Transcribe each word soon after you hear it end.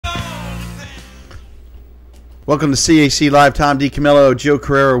Welcome to CAC Live. Tom DiCamillo, Joe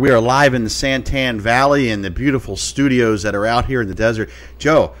Carrera. We are live in the Santan Valley in the beautiful studios that are out here in the desert.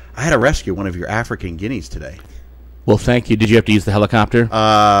 Joe, I had to rescue one of your African guineas today. Well, thank you. Did you have to use the helicopter? No,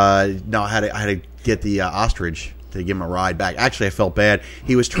 I had to get the ostrich to give him a ride back. Actually, I felt bad.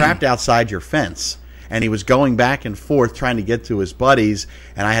 He was trapped outside your fence, and he was going back and forth trying to get to his buddies,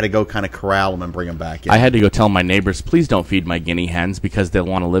 and I had to go kind of corral him and bring him back in. I had to go tell my neighbors, please don't feed my guinea hens because they'll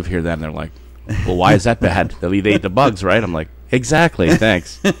want to live here then. They're like, well, why is that bad? They eat the bugs, right? I'm like, exactly,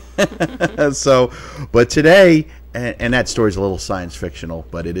 thanks. But today, and that story's a little science fictional,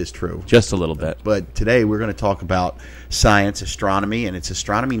 but it is true. Just a little bit. But today we're going to talk about science, astronomy, and it's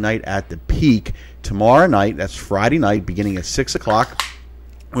Astronomy Night at the Peak. Tomorrow night, that's Friday night, beginning at 6 o'clock.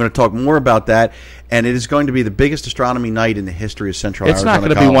 We're going to talk more about that, and it is going to be the biggest astronomy night in the history of Central Arizona College.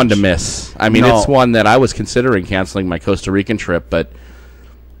 It's not going to be one to miss. I mean, It's one that I was considering canceling my Costa Rican trip, but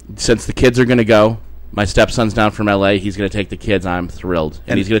since the kids are going to go, my stepson's down from L.A., he's going to take the kids, I'm thrilled.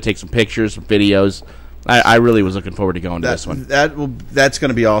 And he's going to take some pictures, some videos. I really was looking forward to going to this one. That's going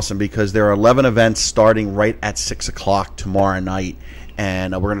to be awesome because there are 11 events starting right at 6 o'clock tomorrow night.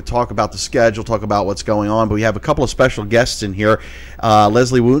 And we're going to talk about the schedule, talk about what's going on. But we have a couple of special guests in here.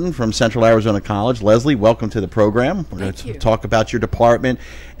 Leslie Wooten from Central Arizona College. Leslie, welcome to the program. We're going to talk about your department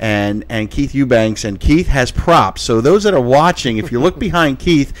and Keith Eubanks. And Keith has props. So those that are watching, if you look behind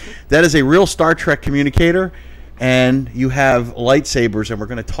Keith, that is a real Star Trek communicator. And you have lightsabers, and we're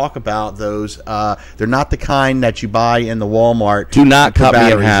going to talk about those. They're not the kind that you buy in the Walmart. Do not cut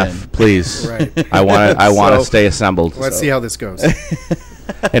me in half, please. Right. I want to stay assembled. Let's see how this goes.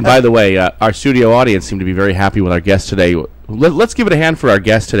 And by the way, our studio audience seemed to be very happy with our guest today. Let's give it a hand for our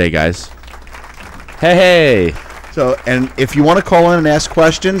guest today, guys. Hey. So, and if you want to call in and ask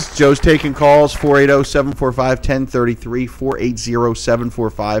questions, Joe's taking calls, 480-745-1033,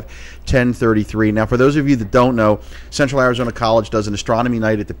 480-745-1033. Now, for those of you that don't know, Central Arizona College does an astronomy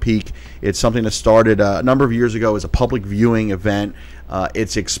night at the Peak. It's something that started a number of years ago as a public viewing event.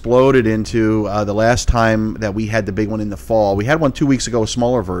 It's exploded into the last time that we had the big one in the fall. We had one 2 weeks ago, a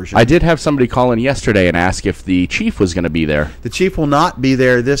smaller version. I did have somebody call in yesterday and ask if the chief was going to be there. The chief will not be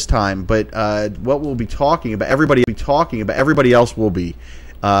there this time, but what we'll be talking about, everybody else will be.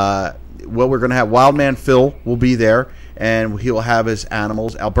 What we're going to have, Wildman Phil will be there, and he'll have his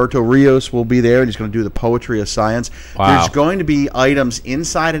animals. Alberto Rios will be there, and he's going to do the poetry of science. Wow. There's going to be items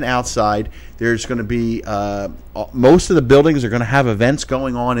inside and outside. There's going to be most of the buildings are going to have events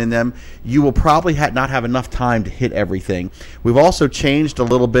going on in them. You will probably not have enough time to hit everything. We've also changed a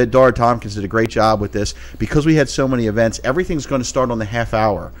little bit. Dara Tompkins did a great job with this. Because we had so many events, everything's going to start on the half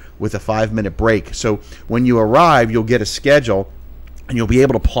hour with a 5-minute break. So when you arrive, you'll get a schedule, and you'll be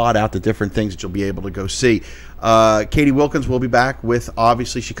able to plot out the different things that you'll be able to go see. Katie Wilkins will be back with,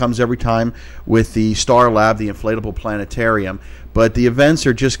 obviously, she comes every time with the Star Lab, the inflatable planetarium. But the events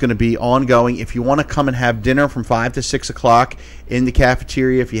are just going to be ongoing. If you want to come and have dinner from 5 to 6 o'clock in the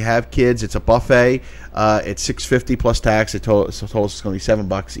cafeteria, if you have kids, it's a buffet. It's $6.50 plus tax. It's going to be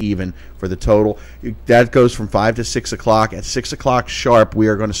 $7 even for the total. That goes from 5 to 6 o'clock. At 6 o'clock sharp, we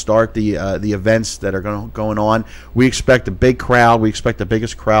are going to start the events that are going on. We expect a big crowd. We expect the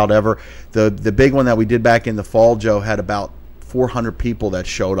biggest crowd ever. The big one that we did back in the fall, Joe, had about 400 people that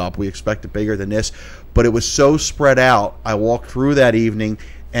showed up. We expect it bigger than this, but it was so spread out. I walked through that evening,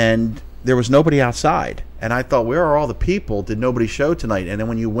 and there was nobody outside. And I thought, where are all the people? Did nobody show tonight? And then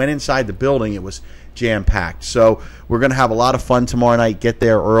when you went inside the building, it was jam-packed. So we're going to have a lot of fun tomorrow night. Get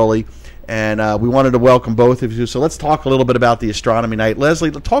there early. And we wanted to welcome both of you. So let's talk a little bit about the astronomy night.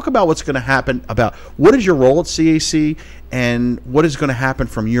 Leslie, talk about what's going to happen, about what is your role at CAC and what is going to happen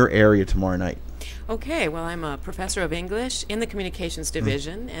from your area tomorrow night. Okay, well, I'm a professor of English in the Communications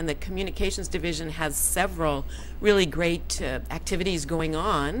Division, and the Communications Division has several really great activities going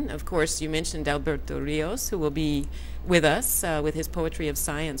on. Of course, you mentioned Alberto Rios, who will be with us with his Poetry of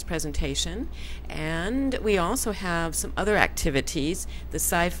Science presentation. And we also have some other activities, the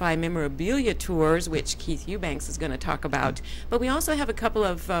Sci-Fi Memorabilia Tours, which Keith Eubanks is going to talk about. But we also have a couple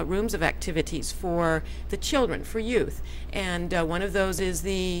of rooms of activities for the children, for youth. And one of those is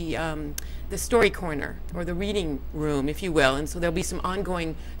the story corner, or the reading room, if you will. And so there'll be some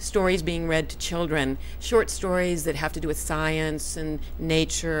ongoing stories being read to children, short stories that have to do with science and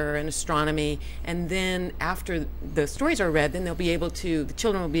nature and astronomy. And then after the stories are read, then the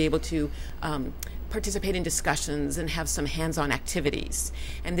children will be able to participate in discussions and have some hands-on activities.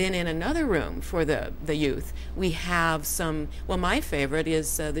 And then in another room for the youth, we have some, well, my favorite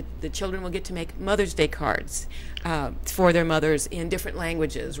is the children will get to make Mother's Day cards for their mothers in different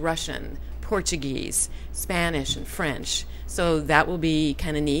languages: Russian, Portuguese, Spanish, and French. So that will be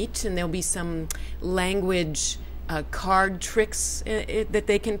kind of neat, and there'll be some language card tricks that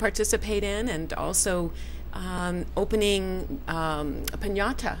they can participate in, and also opening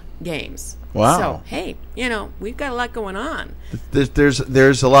piñata games. Wow. So, hey, we've got a lot going on.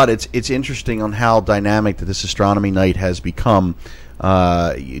 There's a lot. It's interesting on how dynamic that this astronomy night has become.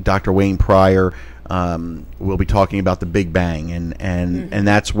 Dr. Wayne Pryor will be talking about the Big Bang, and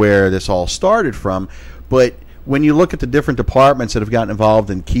that's where this all started from. But when you look at the different departments that have gotten involved,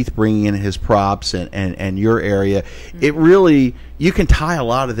 and Keith bringing in his props and your area, it really, you can tie a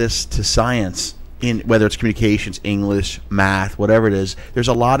lot of this to science. In whether it's communications, English, math, whatever it is, there's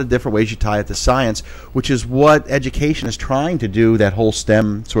a lot of different ways you tie it to science, which is what education is trying to do, that whole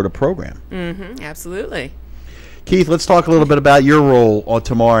STEM sort of program. Absolutely. Keith, let's talk a little bit about your role on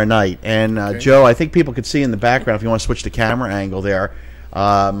tomorrow night. And Joe, I think people could see in the background, if you want to switch the camera angle there,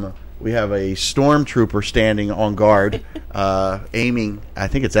 we have a stormtrooper standing on guard, aiming, I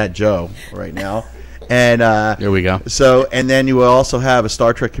think it's at Joe right now. And there we go. So, and then you will also have a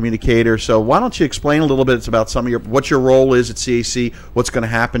Star Trek communicator. So, why don't you explain a little bit about some of what your role is at CAC, what's going to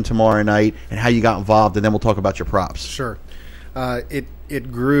happen tomorrow night, and how you got involved, and then we'll talk about your props. Sure. It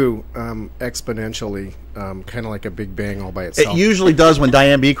grew exponentially, kind of like a Big Bang all by itself. It usually does when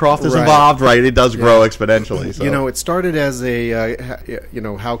Diane Beecroft is involved, right? It does grow exponentially. So. It started as a,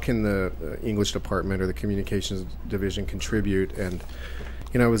 how can the English department or the communications division contribute? And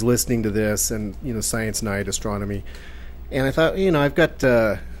I was listening to this, and Science Night, astronomy, and I thought, I've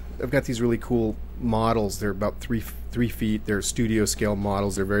got these really cool models. They're about 3 feet. They're studio scale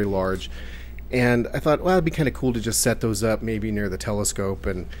models. They're very large, and I thought, well, it'd be kind of cool to just set those up maybe near the telescope,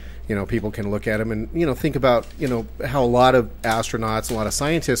 and people can look at them and think about how a lot of astronauts, a lot of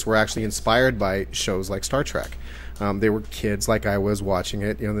scientists were actually inspired by shows like Star Trek. They were kids like I was watching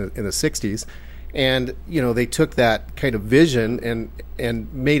it in the 60s. And they took that kind of vision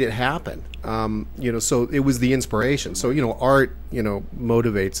and made it happen. So it was the inspiration. So art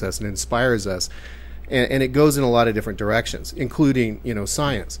motivates us and inspires us, and it goes in a lot of different directions, including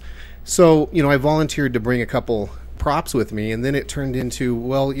science. So I volunteered to bring a couple props with me, and then it turned into,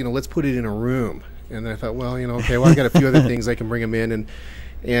 well, let's put it in a room. And I thought, well, okay, well, I've got a few other things I can bring them in,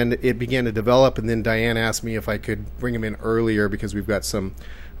 and it began to develop. And then Diane asked me if I could bring them in earlier because we've got some.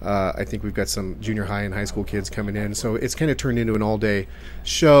 I think we've got some junior high and high school kids coming in, so it's kind of turned into an all-day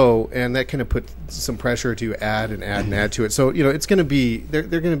show, and that kind of put some pressure to add to it. So it's going to be they're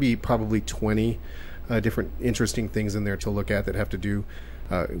going to be probably 20 different interesting things in there to look at that have to do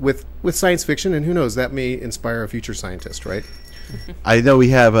with science fiction, and who knows, that may inspire a future scientist, right? I know we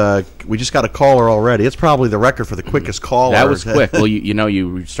just got a caller already. It's probably the record for the quickest caller. That was quick. Well,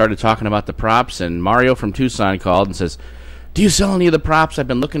 you started talking about the props, and Mario from Tucson called and says, "Do you sell any of the props? I've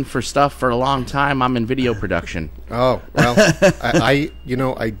been looking for stuff for a long time. I'm in video production." Oh, well,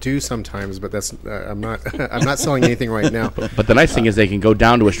 I do sometimes, but that's I'm not selling anything right now. But the nice thing is they can go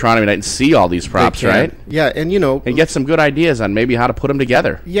down to Astronomy Night and see all these props, right? Yeah, and and get some good ideas on maybe how to put them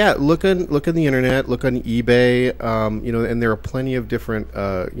together. Yeah, look on the internet, look on eBay, and there are plenty of different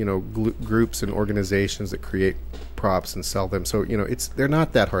groups and organizations that create props and sell them. So they're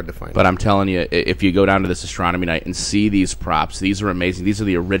not that hard to find. But I'm telling you, if you go down to this Astronomy Night and see these props, these are amazing. These are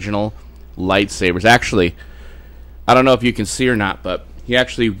the original lightsabers. Actually, I don't know if you can see or not, but he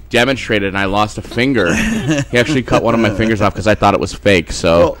actually demonstrated, and I lost a finger. He actually cut one of my fingers off because I thought it was fake.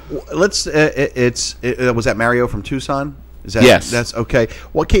 So let's. Was that Mario from Tucson? Is that, yes. That's okay.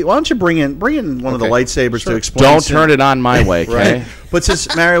 Well, Kate, why don't you bring in one of the lightsabers to explain? Don't turn it on my way, okay? Right. But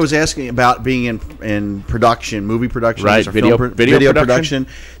since Mario was asking about being in production, movie production, right? Video production,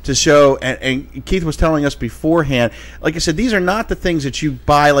 to show, and Keith was telling us beforehand. Like I said, these are not the things that you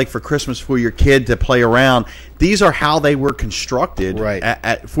buy like for Christmas for your kid to play around. These are how they were constructed,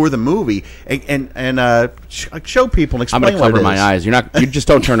 right, for the movie, and show people and explain. I'm going to cover my eyes. You just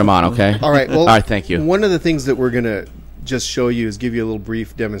don't turn them on, okay? All right. Well, all right. Thank you. One of the things that we're going to just show you is give you a little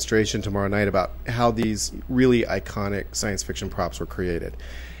brief demonstration tomorrow night about how these really iconic science fiction props were created.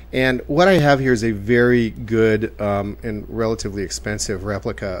 And what I have here is a very good and relatively expensive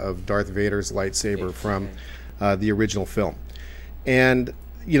replica of Darth Vader's lightsaber from the original film. And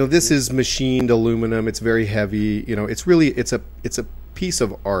this is machined aluminum. It's very heavy. It's a piece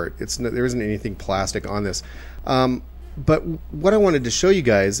of art. There isn't anything plastic on this. But what I wanted to show you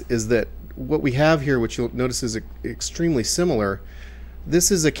guys is that what we have here, which you'll notice is extremely similar.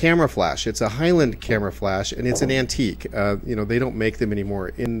 This is a camera flash. It's a Highland camera flash, and it's an antique. They don't make them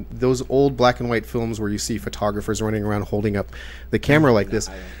anymore. In those old black and white films where you see photographers running around holding up the camera like this,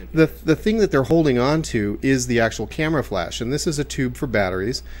 the thing that they're holding on to is the actual camera flash. And this is a tube for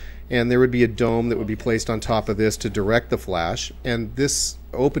batteries. and there would be a dome that would be placed on top of this to direct the flash, and this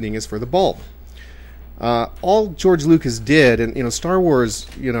opening is for the bulb. All George Lucas did, and Star Wars,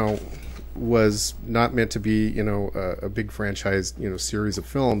 was not meant to be, a big franchise, series of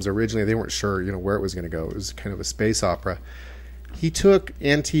films. Originally, they weren't sure, where it was going to go. It was kind of a space opera. He took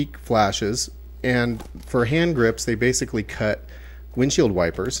antique flashes, and for hand grips, they basically cut windshield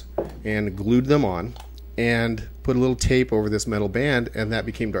wipers and glued them on and put a little tape over this metal band, and that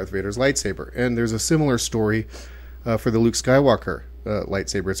became Darth Vader's lightsaber. And there's a similar story for the Luke Skywalker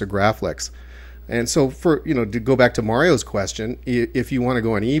lightsaber. It's a Graflex. And so to go back to Mario's question, if you want to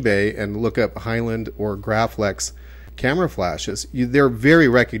go on eBay and look up Highland or Graflex camera flashes, they're very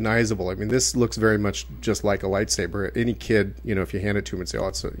recognizable. I mean, this looks very much just like a lightsaber. Any kid, if you hand it to him and say, "Oh,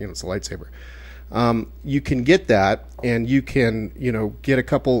 it's a lightsaber," you can get that, and you can, get a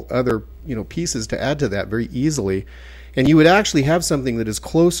couple other, pieces to add to that very easily, and you would actually have something that is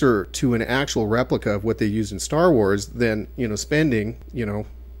closer to an actual replica of what they used in Star Wars than, spending, $200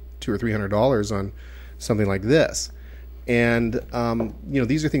 or $300 on something like this. And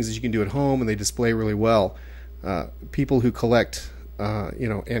these are things that you can do at home, and they display really well. People who collect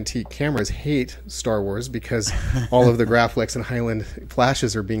antique cameras hate Star Wars because all of the Graflex and Highland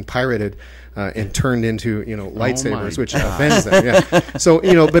flashes are being pirated and turned into lightsabers, which offends them. Yeah. So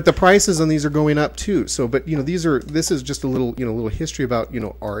but the prices on these are going up too. So, but this is just a little history about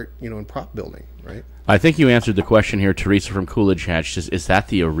art and prop building, right? I think you answered the question here, Teresa from Coolidge Hatch. Is that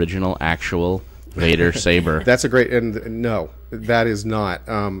the original actual Vader saber? That's a great, and no, that is not.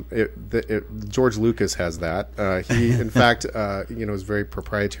 George Lucas has that. He, in fact, is very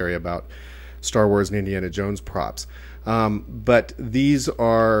proprietary about Star Wars and Indiana Jones props. But these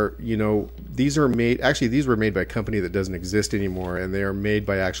are made. Actually, these were made by a company that doesn't exist anymore, and they are made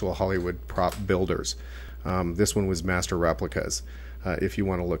by actual Hollywood prop builders. This one was Master Replicas. If you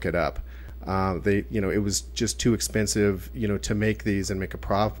want to look it up. It was just too expensive, to make these and make a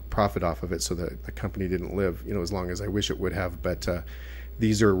profit off of it, so that the company didn't live, as long as I wish it would have. But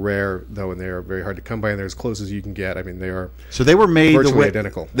these are rare, though, and they are very hard to come by, and they're as close as you can get. I mean, they are. So they were made virtually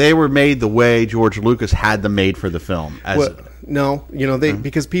identical. They were made the way George Lucas had them made for the film. No,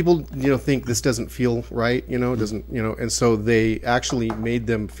 because people, think this doesn't feel right, doesn't, and so they actually made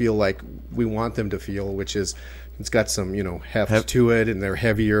them feel like we want them to feel, which is. It's got some, heft to it, and they're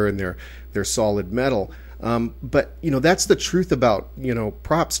heavier, and they're solid metal. But that's the truth about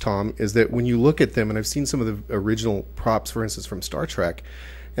props, Tom, is that when you look at them, and I've seen some of the original props, for instance, from Star Trek,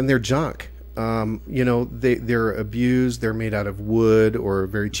 and they're junk. They're abused. They're made out of wood or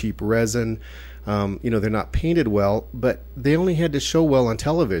very cheap resin. They're not painted well, but they only had to show well on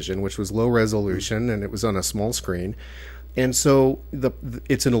television, which was low resolution, and it was on a small screen. And so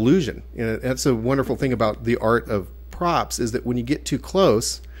it's an illusion. That's a wonderful thing about the art of props, is that when you get too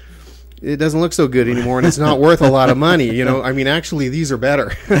close, it doesn't look so good anymore, and it's not worth a lot of money. I mean, actually, these are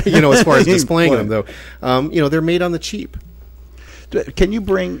better, as far as displaying them, though. They're made on the cheap. Can you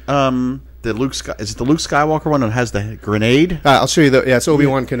bring the Luke? Is it the Luke Skywalker one that has the grenade? I'll show you. It's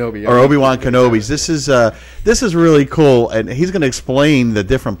Obi-Wan Kenobi. Or Obi-Wan Kenobi's. This is really cool, and he's going to explain the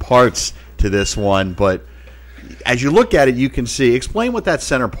different parts to this one, but. As you look at it, you can see. Explain what that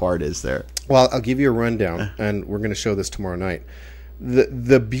center part is there. Well, I'll give you a rundown, and we're going to show this tomorrow night.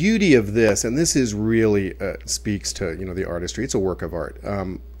 The beauty of this, and this is really speaks to the artistry. It's a work of art.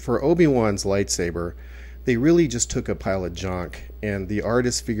 For Obi-Wan's lightsaber, they really just took a pile of junk, and the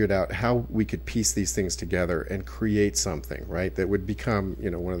artist figured out how we could piece these things together and create something, right, that would become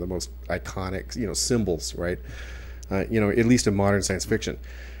one of the most iconic symbols, right, at least in modern science fiction.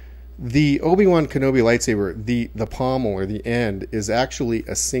 The Obi-Wan Kenobi lightsaber, the pommel or the end is actually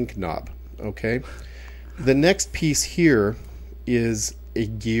a sync knob, okay? The next piece here is a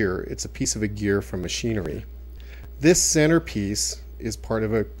gear. It's a piece of a gear from machinery. This center piece is part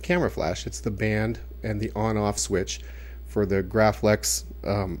of a camera flash. It's the band and the on-off switch for the Graflex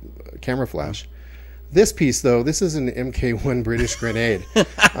camera flash. This piece, though, this is an MK1 British grenade.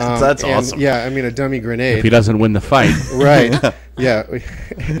 That's awesome. Yeah, I mean, a dummy grenade. If he doesn't win the fight. Right, yeah.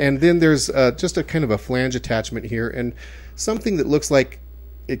 And then there's just a kind of a flange attachment here, and something that looks like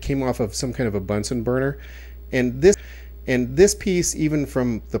it came off of some kind of a Bunsen burner. And this piece, even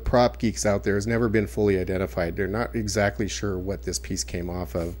from the prop geeks out there, has never been fully identified. They're not exactly sure what this piece came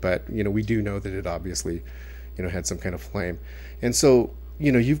off of, but, we do know that it obviously, had some kind of flame. And so...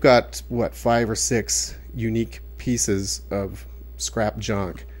 you've got, 5 or 6 unique pieces of scrap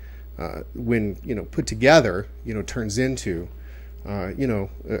junk when, put together, turns into,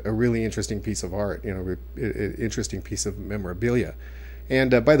 a really interesting piece of art, an interesting piece of memorabilia.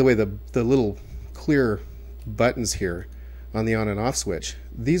 And by the way, the little clear buttons here on the on and off switch.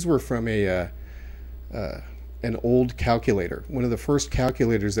 These were from an old calculator, one of the first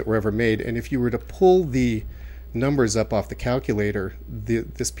calculators that were ever made. And if you were to pull the numbers up off the calculator,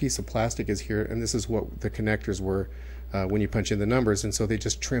 this piece of plastic is here, and this is what the connectors were when you punch in the numbers. And so they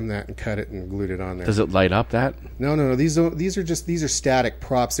just trimmed that and cut it and glued it on there. Does it light up that? No. These are static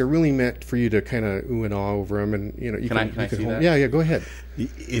props. They're really meant for you to kind of ooh and ah over them, and you know. Can I see that? Yeah. Go ahead.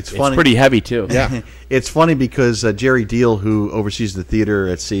 It's funny. It's pretty heavy too. Yeah. It's funny because Jerry Deal, who oversees the theater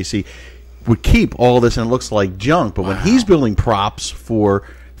at CAC, would keep all this, and it looks like junk. But when he's building props for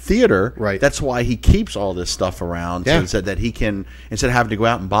theater, right, that's why he keeps all this stuff around, so that he can, instead of having to go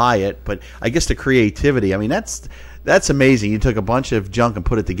out and buy it. But I guess the creativity, I mean, that's amazing. You took a bunch of junk and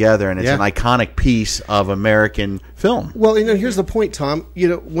put it together, and it's an iconic piece of American film. Well, you know, here's the point, Tom. You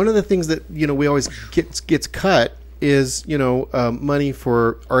know, one of the things that, you know, we always gets cut is, you know, money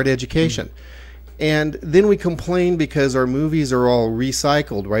for art education. And then we complain because our movies are all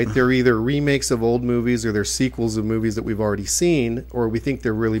recycled, right? They're either remakes of old movies or they're sequels of movies that we've already seen, or we think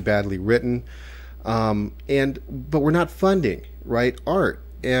they're really badly written. But we're not funding, right, art.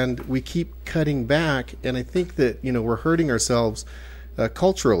 And we keep cutting back, and I think that, you know, we're hurting ourselves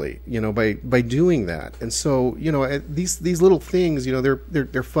culturally, you know, by doing that. And so, you know, these little things, you know,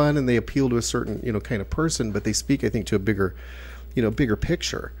 they're fun and they appeal to a certain, you know, kind of person, but they speak, I think, to a bigger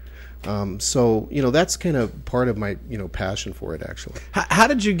picture. So, you know, that's kind of part of my, you know, passion for it, actually. How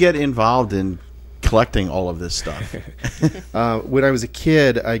did you get involved in collecting all of this stuff? When I was a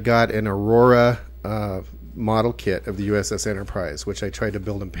kid, I got an Aurora model kit of the USS Enterprise, which I tried to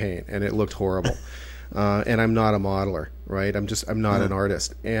build and paint, and it looked horrible. And I'm not a modeler, right? I'm not an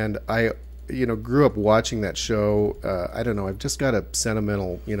artist. And I, you know, grew up watching that show. I don't know, I've just got a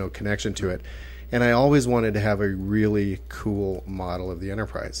sentimental, you know, connection to it. And I always wanted to have a really cool model of the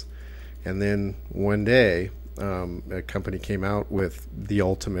Enterprise. And then one day, a company came out with the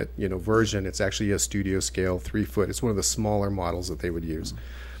ultimate, you know, version. It's actually a studio scale, 3 foot. It's one of the smaller models that they would use.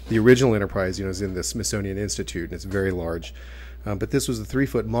 The original Enterprise, you know, is in the Smithsonian Institute, and it's very large. But this was a 3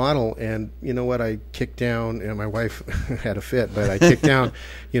 foot model, and you know what? I kicked down, and my wife had a fit, but I kicked down,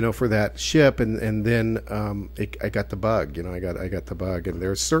 you know, for that ship, and then I got the bug. You know, I got the bug, and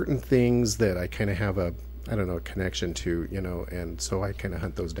there's certain things that I kind of have a connection to, you know, and so I kind of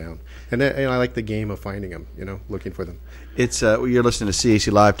hunt those down. And I like the game of finding them, you know, looking for them. It's you're listening to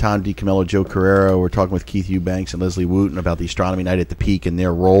CAC Live. Tom DiCamillo, Joe Carrero. We're talking with Keith Eubanks and Leslie Wooten about the Astronomy Night at the Peak and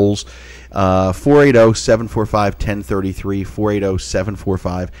their roles.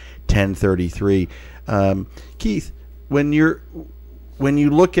 480-745-1033. 480-745-1033. Keith, when you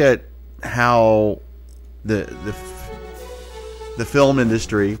look at how the film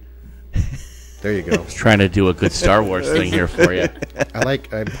industry. There you go. I was trying to do a good Star Wars thing here for you.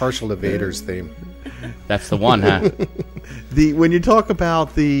 I'm partial to Vader's theme. That's the one, huh? When you talk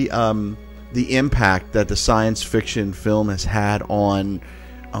about the impact that the science fiction film has had on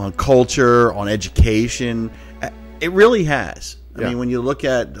culture, on education, it really has. I mean, when you look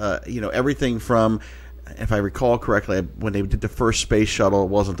at you know, everything from, if I recall correctly, when they did the first space shuttle, it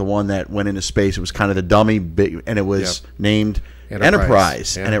wasn't the one that went into space. It was kind of the dummy, and it was named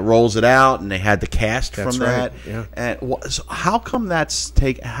Enterprise. And it rolls it out, and they had the cast from that. Yeah. And so how come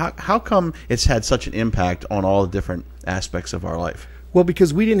how come it's had such an impact on all the different aspects of our life? Well,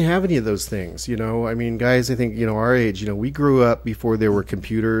 because we didn't have any of those things, you know. I mean, guys, I think, you know, our age, you know, we grew up before there were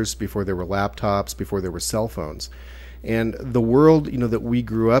computers, before there were laptops, before there were cell phones. And the world, you know, that we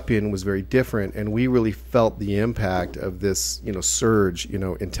grew up in was very different, and we really felt the impact of this, you know, surge, you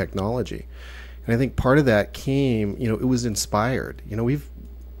know, in technology. And I think part of that came, you know, it was inspired. You know, we've,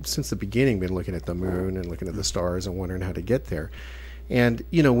 since the beginning, been looking at the moon and looking at the stars and wondering how to get there. And,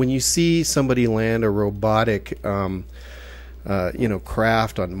 you know, when you see somebody land a robotic, you know,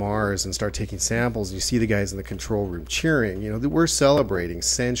 craft on Mars and start taking samples, and you see the guys in the control room cheering, you know, we're celebrating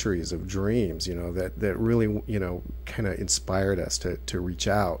centuries of dreams, you know, that really, you know, kind of inspired us to reach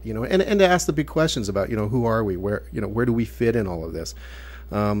out, you know, and to ask the big questions about, you know, who are we? Where do we fit in all of this?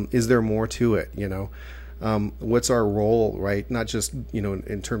 Is there more to it, you know? What's our role, right? Not just, you know,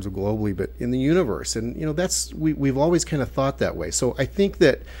 in terms of globally, but in the universe. And, you know, we've always kind of thought that way. So I think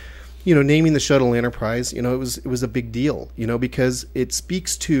that, you know, naming the shuttle Enterprise, you know, it was a big deal, you know, because it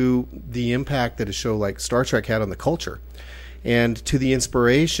speaks to the impact that a show like Star Trek had on the culture, and to the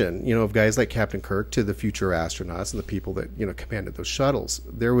inspiration, you know, of guys like Captain Kirk, to the future astronauts and the people that, you know, commanded those shuttles.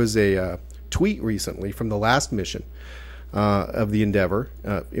 There was a tweet recently from the last mission of the Endeavour.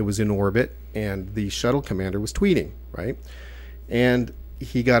 It was in orbit, and the shuttle commander was tweeting, right? And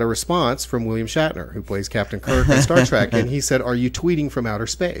he got a response from William Shatner, who plays Captain Kirk on Star Trek, and he said, "Are you tweeting from outer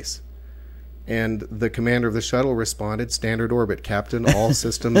space?" And the commander of the shuttle responded, "Standard orbit, Captain. All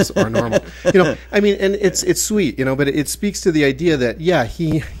systems are normal." I mean, and it's sweet, but it speaks to the idea that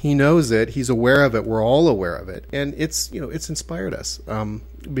he knows it, he's aware of it, we're all aware of it, and it's inspired us.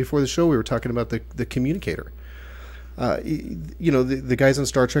 Before the show, we were talking about the communicator. The guys on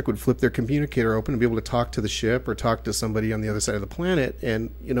Star Trek would flip their communicator open and be able to talk to the ship or talk to somebody on the other side of the planet. And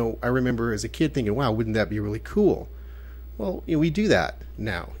I remember as a kid thinking, "Wow, wouldn't that be really cool?" Well, we do that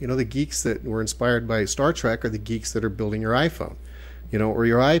now. The geeks that were inspired by Star Trek are the geeks that are building your iPhone, or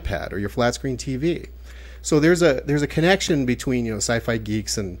your iPad or your flat screen TV. So there's a connection between sci-fi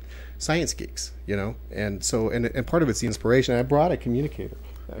geeks and science geeks, and so and part of it's the inspiration. I brought a communicator.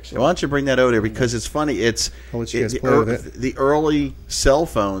 Actually. Why don't you bring that over there? Because it's funny. I'll let you guys play with it. The early cell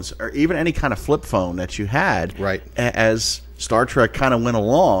phones, or even any kind of flip phone that you had, right, as Star Trek kind of went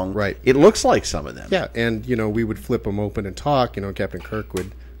along, right, it looks like some of them. Yeah, and we would flip them open and talk. Captain Kirk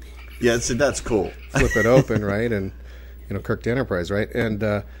would. Yeah, that's cool. Flip it open, right, and Kirk to Enterprise, right, and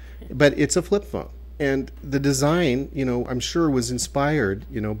but it's a flip phone, and the design, I'm sure was inspired,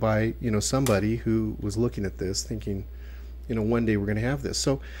 by somebody who was looking at this, thinking, one day we're going to have this.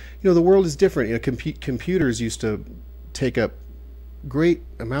 So, the world is different. Computers used to take up great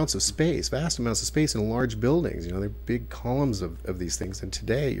amounts of space, vast amounts of space in large buildings. They're big columns of these things. And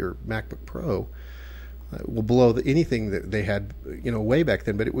today, your MacBook Pro will blow anything that they had, way back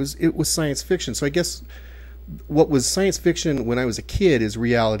then. But it was science fiction. So I guess what was science fiction when I was a kid is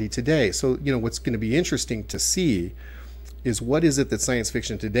reality today. So, what's going to be interesting to see is what is it that science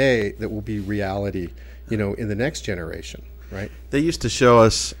fiction today that will be reality, in the next generation. Right. They used to show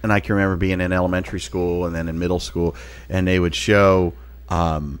us, and I can remember being in elementary school and then in middle school, and they would show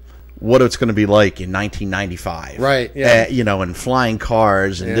what it's going to be like in 1995. Right. Yeah. And flying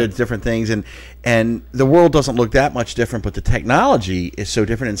cars and different things, and the world doesn't look that much different, but the technology is so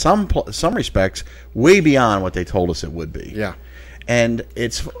different in some respects, way beyond what they told us it would be. Yeah. And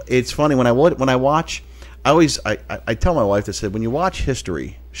it's funny when I watch. I tell my wife this, when you watch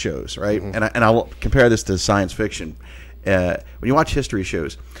history shows, right, mm-hmm. and I'll compare this to science fiction. When you watch history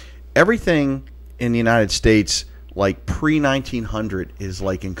shows, everything in the United States, like pre-1900, is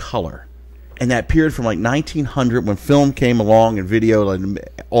like in color. And that period from like 1900, when film came along and video, and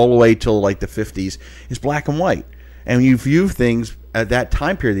all the way till like the 50s, is black and white. And you view things at that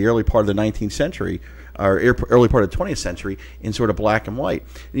time period, the early part of the 19th century, or early part of the 20th century, in sort of black and white.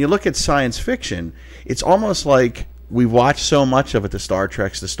 And you look at science fiction, it's almost like we've watched so much of it, the Star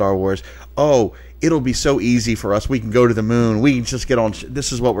Treks, the Star Wars. Oh, it'll be so easy for us. We can go to the moon. We can just get on.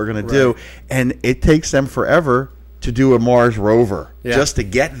 This is what we're going to do. And it takes them forever to do a Mars rover just to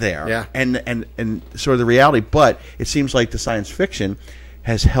get there. Yeah. And sort of the reality. But it seems like the science fiction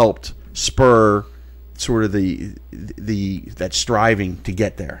has helped spur sort of that striving to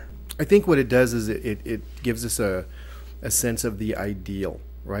get there. I think what it does is it gives us a sense of the ideal.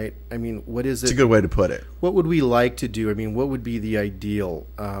 Right? I mean, what is it? It's a good way to put it. What would we like to do? I mean, what would be the ideal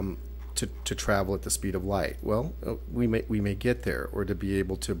to travel at the speed of light? Well, we may get there, or to be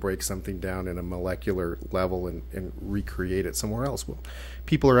able to break something down in a molecular level and recreate it somewhere else. Well,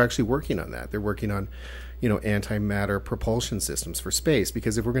 people are actually working on that. They're working on, antimatter propulsion systems for space,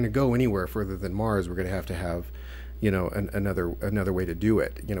 because if we're going to go anywhere further than Mars, we're going to have another way to do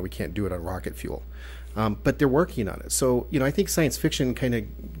it. We can't do it on rocket fuel. But they're working on it. So, I think science fiction kind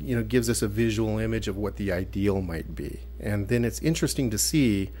of, gives us a visual image of what the ideal might be. And then it's interesting to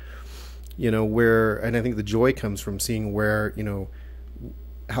see, where, and I think the joy comes from seeing where,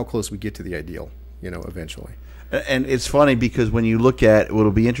 how close we get to the ideal, eventually. And it's funny because when you look at what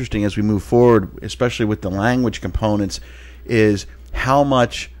will be interesting as we move forward, especially with the language components, is how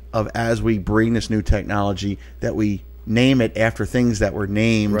much of, as we bring this new technology, that we name it after things that were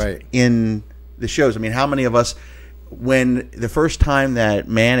named in the shows. I mean, how many of us, when the first time that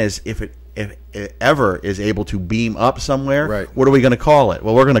man is, if it ever is able to beam up somewhere, what are we going to call it?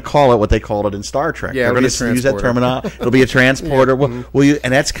 Well, we're going to call it what they called it in Star Trek. Yeah, we're going to use that terminology. It'll be a transporter.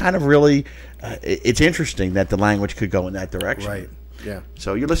 And that's kind of really, it's interesting that the language could go in that direction. Right. Yeah.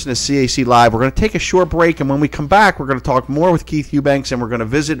 So you're listening to CAC Live. We're going to take a short break, and when we come back, we're going to talk more with Keith Eubanks, and we're going to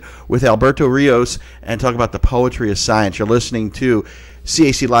visit with Alberto Rios and talk about the poetry of science. You're listening to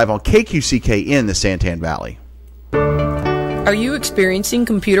CAC Live on KQCK in the Santan Valley. Are you experiencing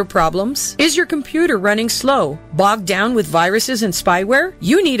computer problems? Is your computer running slow, bogged down with viruses and spyware?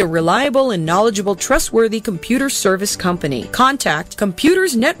 You need a reliable and knowledgeable, trustworthy computer service company. Contact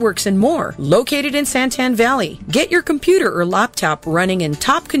Computers, Networks, and More, located in Santan Valley. Get your computer or laptop running in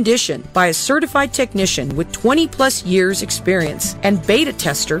top condition by a certified technician with 20-plus years experience and beta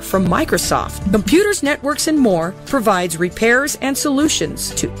tester from Microsoft. Computers, Networks, and More provides repairs and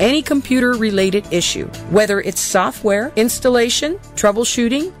solutions to any computer-related issue, whether it's software, installation,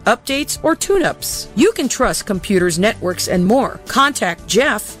 troubleshooting, updates, or tune-ups. You can trust Computers, Networks, and More. Contact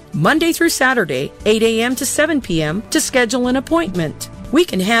Jeff Monday through Saturday, 8 a.m. to 7 p.m. to schedule an appointment. We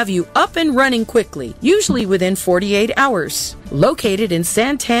can have you up and running quickly, usually within 48 hours. Located in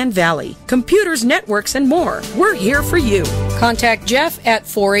Santan Valley, Computers, Networks, and More. We're here for you. Contact Jeff at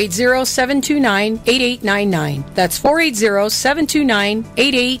 480-729-8899. That's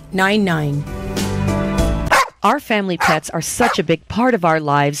 480-729-8899. Our family pets are such a big part of our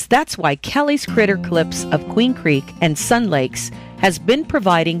lives. That's why Kelly's Critter Clips of Queen Creek and Sun Lakes has been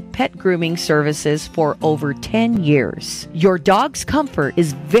providing pet grooming services for over 10 years. Your dog's comfort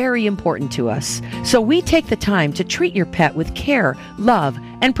is very important to us, so we take the time to treat your pet with care, love,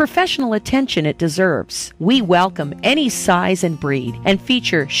 and professional attention it deserves. We welcome any size and breed and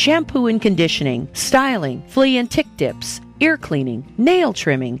feature shampoo and conditioning, styling, flea and tick dips, ear cleaning, nail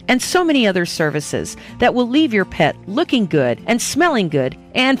trimming, and so many other services that will leave your pet looking good and smelling good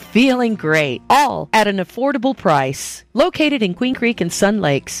and feeling great, all at an affordable price. Located in Queen Creek and Sun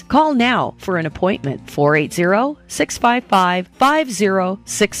Lakes, call now for an appointment,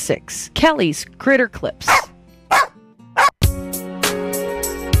 480-655-5066. Kelly's Critter Clips.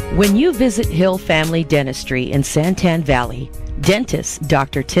 When you visit Hill Family Dentistry in Santan Valley, dentist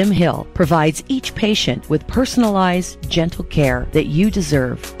Dr. Tim Hill provides each patient with personalized, gentle care that you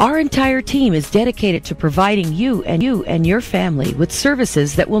deserve. Our entire team is dedicated to providing you and your family with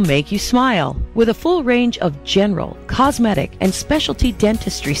services that will make you smile. With a full range of general, cosmetic, and specialty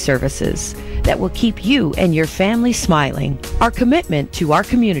dentistry services that will keep you and your family smiling. Our commitment to our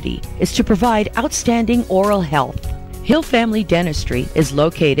community is to provide outstanding oral health. Hill Family Dentistry is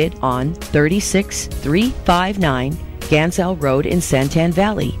located on 36359 Ganzel Road in Santan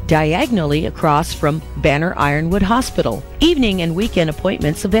Valley, diagonally across from Banner Ironwood Hospital. Evening and weekend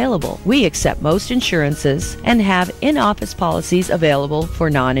appointments available. We accept most insurances and have in-office policies available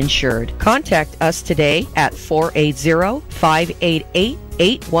for non-insured. Contact us today at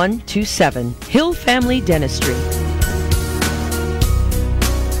 480-588-8127. Hill Family Dentistry.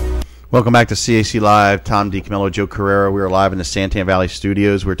 Welcome back to CAC Live. Tom DiCamillo, Joe Carrera. We are live in the Santan Valley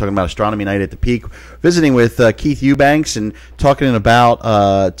studios. We're talking about Astronomy Night at the Peak, visiting with Keith Eubanks and talking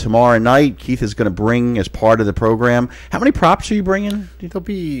about tomorrow night. Keith is going to bring, as part of the program, how many props are you bringing? There'll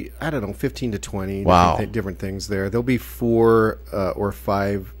be, 15 to 20 wow. different things there. There'll be 4 or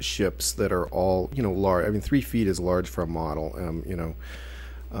 5 ships that are all, large. I mean, 3 feet is large for a model,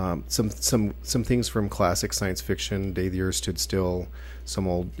 some things from classic science fiction, Day the Earth Stood Still, some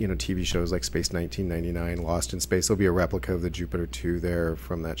old TV shows like Space 1999, Lost in Space. There'll be a replica of the Jupiter 2 there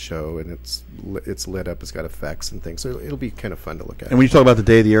from that show, and it's lit up. It's got effects and things, so it'll be kind of fun to look at. And when you talk about the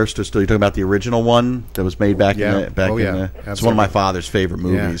Day the Earth Stood Still, you're talking about the original one that was made back in the it's one of my father's favorite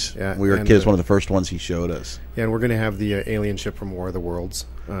movies. Yeah. When we were kids, one of the first ones he showed us. Yeah, and we're going to have the alien ship from War of the Worlds.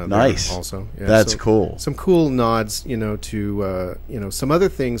 Nice. Also, that's cool. Some cool nods, to some other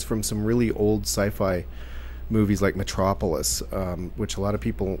things from some really old sci-fi movies like Metropolis, which a lot of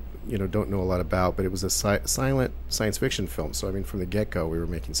people don't know a lot about, but it was a silent science fiction film. So I mean, from the get-go, we were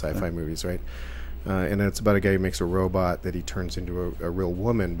making sci-fi movies, right? And it's about a guy who makes a robot that he turns into a real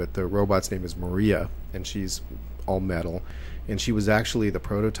woman, but the robot's name is Maria, and she's all metal. And she was actually the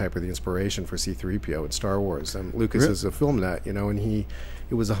prototype or the inspiration for C-3PO in Star Wars. Lucas is a film nut, and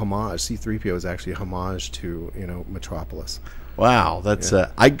it was a homage. C-3PO is actually a homage to, Metropolis. Wow, that's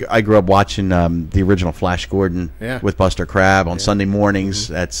I grew up watching the original Flash Gordon with Buster Crabbe on Sunday mornings.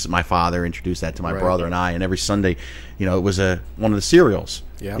 Mm-hmm. That's my father introduced that to my brother and I, and every Sunday, it was one of the serials.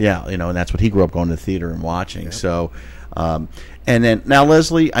 Yeah, and that's what he grew up going to the theater and watching. Yep. So, and then now,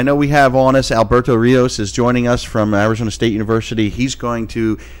 Leslie, I know we have on us Alberto Rios is joining us from Arizona State University. He's going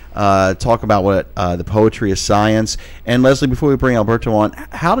to talk about what the poetry is science. And Leslie, before we bring Alberto on,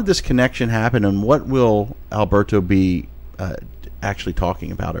 how did this connection happen, and what will Alberto be actually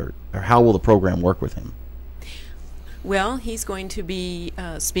talking about, or how will the program work with him? Well, he's going to be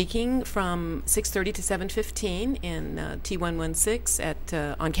speaking from 6:30 to 7:15 in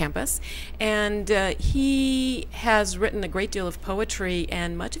T116 on campus, and he has written a great deal of poetry,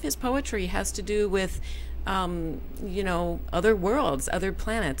 and much of his poetry has to do with other worlds, other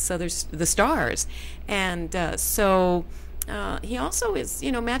planets, the stars, and so he also is,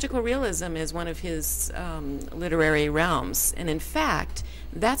 magical realism is one of his literary realms. And in fact,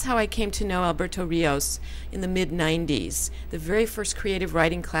 that's how I came to know Alberto Rios in the mid-90s. The very first creative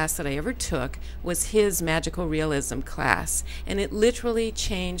writing class that I ever took was his magical realism class, and it literally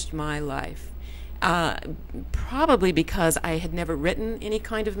changed my life. Probably because I had never written any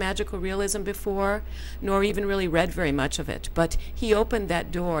kind of magical realism before, nor even really read very much of it. But he opened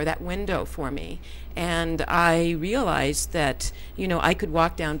that door, that window for me, and I realized that, I could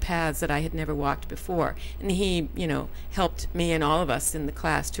walk down paths that I had never walked before. And he, helped me and all of us in the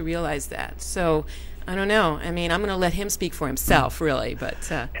class to realize that. So, I don't know. I mean, I'm going to let him speak for himself, really.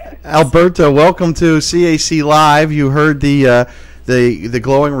 But Alberto, welcome to CAC Live. You heard the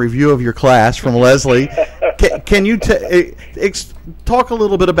glowing review of your class from Leslie. Can you talk a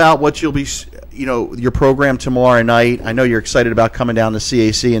little bit about what you'll be, your program tomorrow night? I know you're excited about coming down to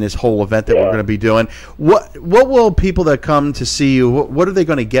CAC and this whole event that we're going to be doing. What will people that come to see you, what are they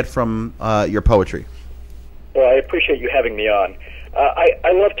going to get from your poetry? Well, I appreciate you having me on.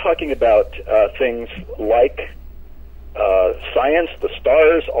 I love talking about things like science, the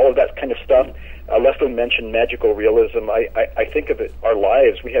stars, all of that kind of stuff. Leslie mentioned magical realism. I think of it, our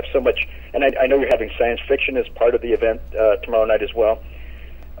lives. We have so much, and I know you're having science fiction as part of the event tomorrow night as well.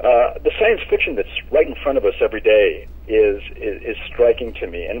 The science fiction that's right in front of us every day is striking to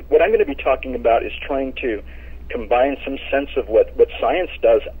me. And what I'm going to be talking about is trying to combine some sense of what science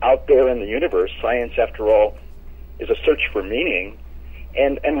does out there in the universe. Science, after all, is a search for meaning.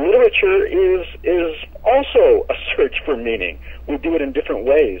 And literature is also a search for meaning. We do it in different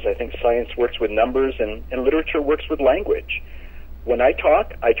ways. I think science works with numbers and literature works with language. When I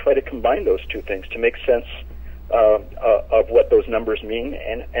talk, I try to combine those two things to make sense of what those numbers mean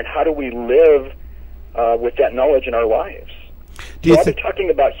and how do we live with that knowledge in our lives. So I'll be talking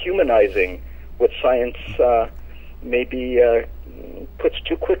about humanizing what science maybe puts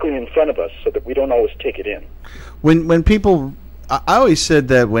too quickly in front of us so that we don't always take it in. When people... I always said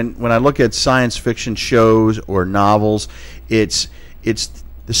that when I look at science fiction shows or novels, it's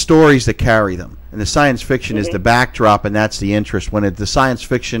the stories that carry them, and the science fiction is the backdrop, and that's the interest. When the science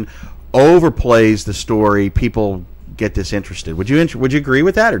fiction overplays the story, people get disinterested. Would you agree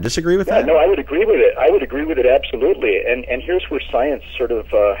with that or disagree with that? No, I would agree with it. I would agree with it absolutely. And here's where science sort of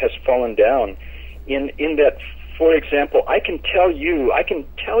has fallen down in that. For example, I can tell you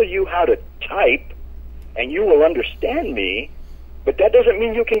how to type, and you will understand me. But that doesn't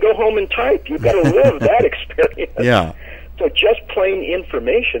mean you can go home and type. You've got to live that experience. Yeah. So just plain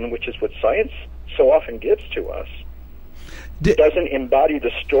information, which is what science so often gives to us, doesn't embody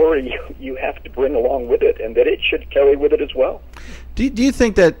the story you have to bring along with it, and that it should carry with it as well. Do you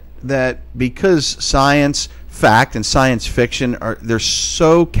think that because science, fact, and science fiction they're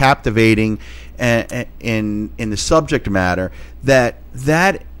so captivating in the subject matter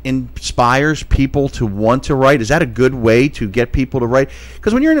that inspires people to want to write? Is that a good way to get people to write?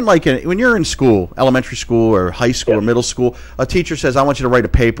 Because when you're in school, elementary school or high school or middle school, a teacher says, "I want you to write a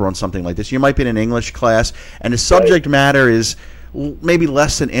paper on something like this." You might be in an English class, and the subject matter is maybe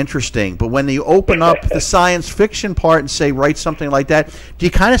less than interesting. But when you open up the science fiction part and say, "Write something like that," do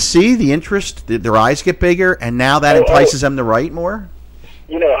you kind of see the interest? Their eyes get bigger, and now that entices them to write more?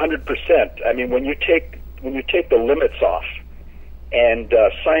 100%. I mean, when you take the limits off. And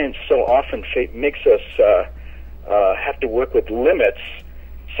science so often makes us have to work with limits.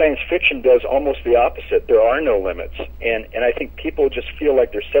 Science fiction does almost the opposite. There are no limits. And I think people just feel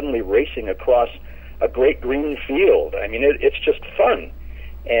like they're suddenly racing across a great green field. I mean, it's just fun.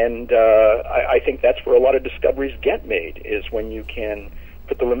 And I think that's where a lot of discoveries get made, is when you can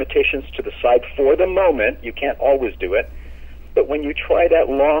put the limitations to the side for the moment. You can't always do it. But when you try that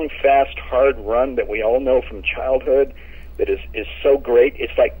long, fast, hard run that we all know from childhood, that is so great.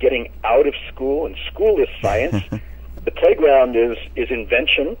 It's like getting out of school, and school is science. The playground is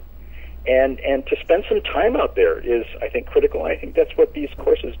invention, and to spend some time out there is, I think, critical. I think that's what these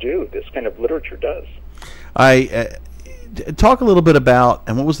courses do. This kind of literature does. Talk a little bit about,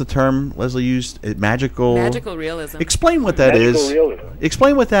 and what was the term Leslie used? Magical realism. Explain what that is. Magical realism.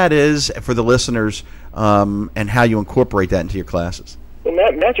 Explain what that is for the listeners, and how you incorporate that into your classes. Well,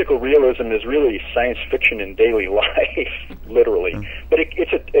 magical realism is really science fiction in daily life, literally. But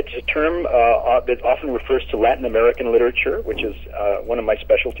it's a term that often refers to Latin American literature, which is one of my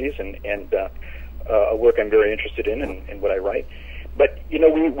specialties and a work I'm very interested in and what I write. But,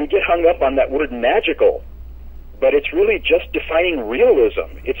 we get hung up on that word magical, but it's really just defining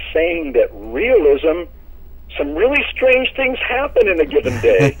realism. It's saying that realism, some really strange things happen in a given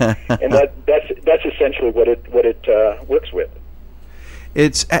day, and that's essentially what it works with.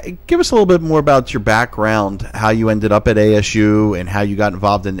 Give us a little bit more about your background, how you ended up at ASU, and how you got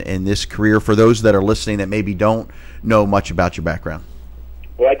involved in this career. For those that are listening that maybe don't know much about your background.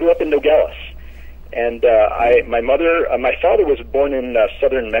 Well, I grew up in Nogales, and my father was born in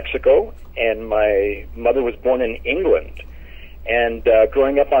southern Mexico, and my mother was born in England. And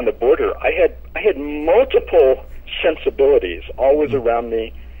growing up on the border, I had multiple sensibilities always around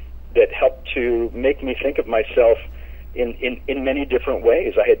me that helped to make me think of myself in many different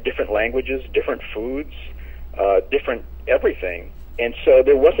ways. I had different languages, different foods, different everything. And so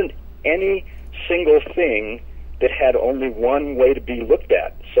there wasn't any single thing that had only one way to be looked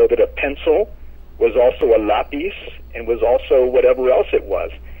at. So that a pencil was also a lapis and was also whatever else it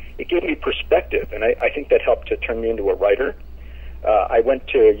was. It gave me perspective, and I think that helped to turn me into a writer. I went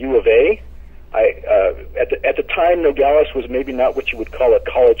to U of A. At the time, Nogales was maybe not what you would call a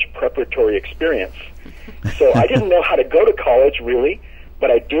college preparatory experience. So I didn't know how to go to college, really,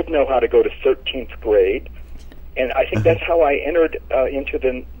 but I did know how to go to 13th grade. And I think that's how I entered into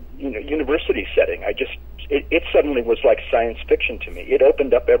the university setting. It suddenly was like science fiction to me. It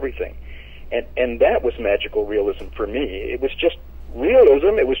opened up everything. And that was magical realism for me. It was just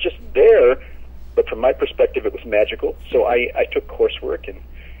realism. It was just there, but from my perspective, it was magical. So I took coursework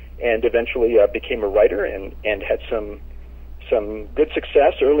and eventually became a writer and had some good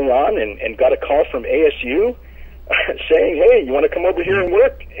success early on and got a call from ASU saying, hey, you want to come over here and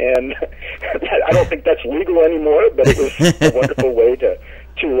work? And I don't think that's legal anymore, but it was a wonderful way to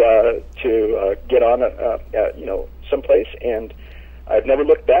get on someplace. And I've never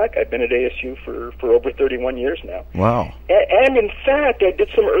looked back. I've been at ASU for over 31 years now. Wow. And in fact, I did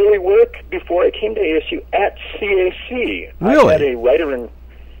some early work before I came to ASU at CAC. Really?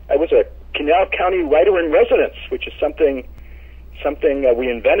 I was a Pinal County writer in residence, which is something we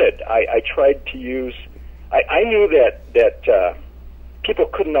invented. I tried to use. I knew that people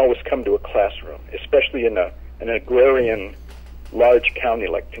couldn't always come to a classroom, especially in an agrarian large county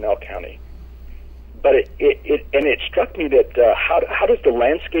like Pinal County. But it struck me that how does the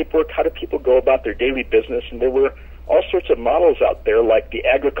landscape work? How do people go about their daily business? And there were all sorts of models out there, like the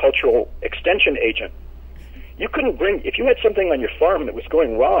agricultural extension agent. You couldn't if you had something on your farm that was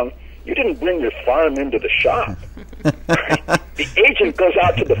going wrong, you didn't bring your farm into the shop. The agent goes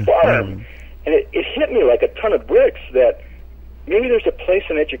out to the farm, and it hit me like a ton of bricks that maybe there's a place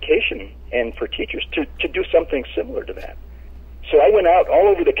in education and for teachers to do something similar to that. So I went out all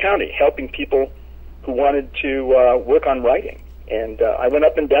over the county helping people who wanted to work on writing. And I went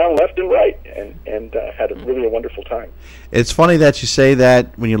up and down, left and right, and had a wonderful time. It's funny that you say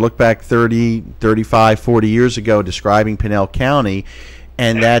that when you look back 30, 35, 40 years ago describing Pinal County,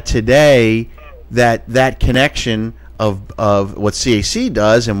 and that today that connection of what CAC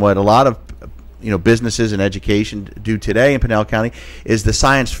does and what a lot of businesses and education do today in Pinal County is the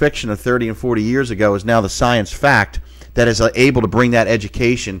science fiction of 30 and 40 years ago is now the science fact that is able to bring that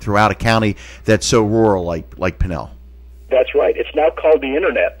education throughout a county that's so rural like Pinal. That's right. It's now called the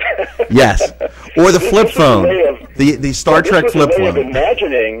Internet. Yes, or the flip phone, the Star Trek flip phone. This was a way of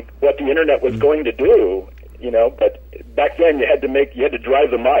imagining what the Internet was going to do, But back then, you had to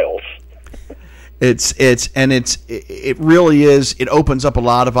drive the miles. It really is. It opens up a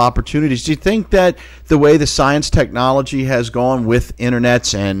lot of opportunities. Do you think that the way the science technology has gone with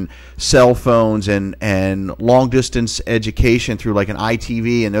internets and cell phones and long distance education through like an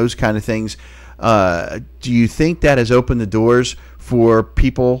ITV and those kind of things, do you think that has opened the doors for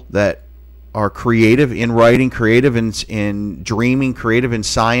people that are creative in writing, creative in dreaming, creative in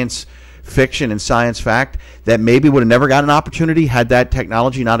science fiction and science fact that maybe would have never got an opportunity had that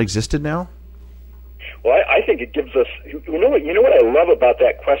technology not existed now? Well, I think it gives us. You know what I love about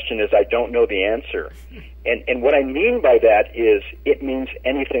that question is I don't know the answer, and what I mean by that is it means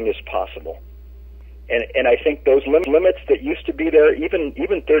anything is possible, and I think those limits that used to be there even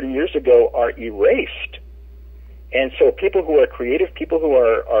 30 years ago are erased, and so people who are creative, people who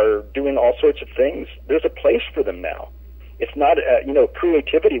are doing all sorts of things, there's a place for them now. It's not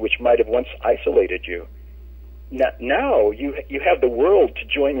creativity which might have once isolated you. Now you have the world to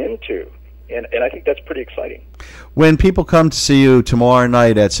join into. And I think that's pretty exciting. When people come to see you tomorrow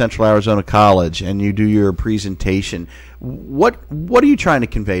night at Central Arizona College and you do your presentation, what are you trying to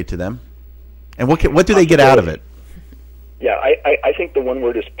convey to them? And what do they get out of it? Yeah, I think the one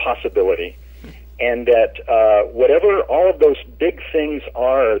word is possibility. And that whatever all of those big things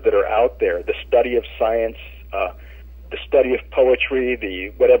are that are out there, the study of science, the study of poetry,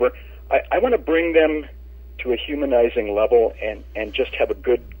 the whatever, I want to bring them to a humanizing level and just have a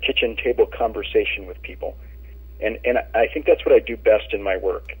good kitchen table conversation with people. And I think that's what I do best in my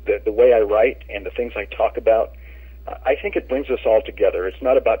work. The way I write and the things I talk about, I think it brings us all together. It's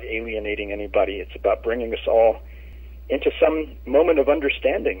not about alienating anybody. It's about bringing us all into some moment of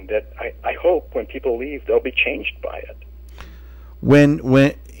understanding that I hope when people leave, they'll be changed by it. When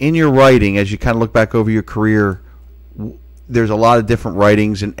in your writing, as you kind of look back over your career, there's a lot of different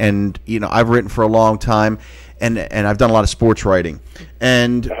writings, and you know, I've written for a long time, and I've done a lot of sports writing,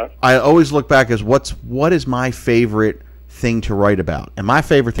 and I always look back as what is my favorite thing to write about, and my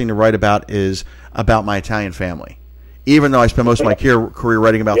favorite thing to write about is about my Italian family. Even though I spent most of my career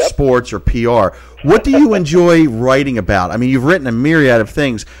writing about sports or PR, what do you enjoy writing about? I mean, you've written a myriad of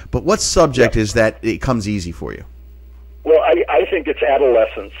things, but what subject is that it comes easy for you? Well, I think it's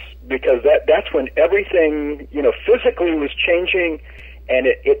adolescence, because that's when everything, you know, physically was changing, and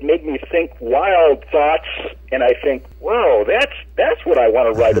it made me think wild thoughts, and I think, wow, that's what I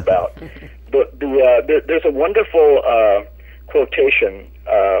want to write about. There's a wonderful quotation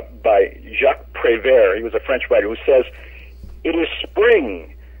by Jacques Prévert. He was a French writer who says, "It is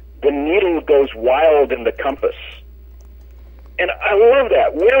spring. The needle goes wild in the compass." And I love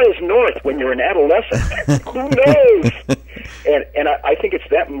that. Where is north when you're an adolescent? Who knows? And I think it's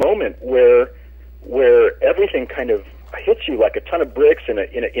that moment where everything kind of hits you like a ton of bricks in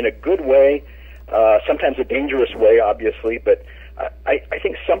a good way, sometimes a dangerous way, obviously. But I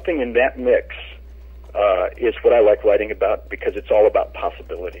think something in that mix is what I like writing about, because it's all about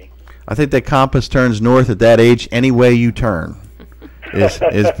possibility. I think that compass turns north at that age any way you turn.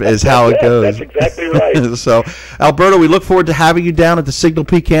 Is how it goes. That's exactly right. So, Alberto, we look forward to having you down at the Signal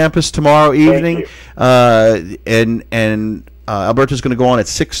Peak campus tomorrow evening. And Alberto's going to go on at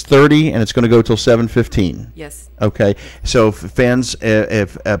 6:30, and it's going to go till 7:15. Yes. Okay. So, if fans,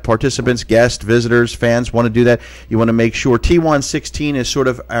 if participants, guests, visitors, fans want to do that, you want to make sure T116 is sort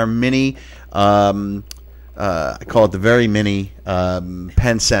of our mini. I call it the very mini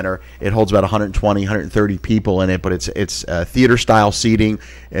Penn Center. It holds about 120, 130 people in it, but it's theater-style seating.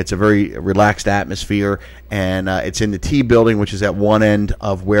 It's a very relaxed atmosphere, and it's in the T building, which is at one end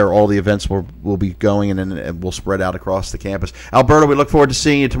of where all the events will be going, and then it will spread out across the campus. Alberto, we look forward to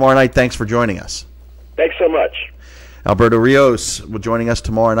seeing you tomorrow night. Thanks for joining us. Thanks so much. Alberto Rios will joining us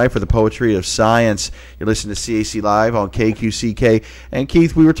tomorrow night for the Poetry of Science. You're listening to CAC Live on KQCK. And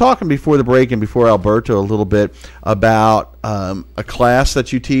Keith, we were talking before the break and before Alberto a little bit about a class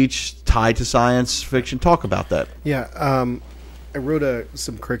that you teach tied to science fiction. Talk about that. Yeah, I wrote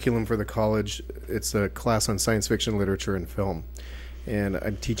some curriculum for the college. It's a class on science fiction, literature, and film. And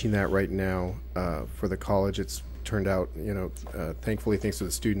I'm teaching that right now for the college. It's turned out, thankfully, thanks to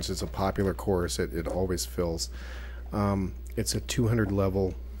the students, it's a popular course. It always fills. It's a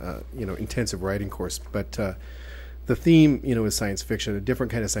 200-level, intensive writing course. But the theme, is science fiction, a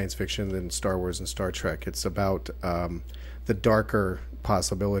different kind of science fiction than Star Wars and Star Trek. It's about the darker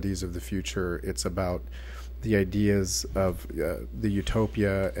possibilities of the future. It's about the ideas of the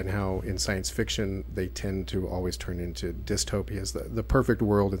utopia and how in science fiction they tend to always turn into dystopias. The perfect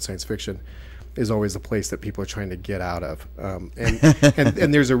world in science fiction is always a place that people are trying to get out of.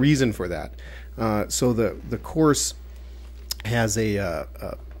 And there's a reason for that. So the course has a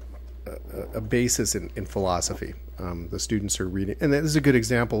basis in philosophy. The students are reading, and this is a good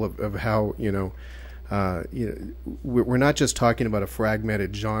example of how we're not just talking about a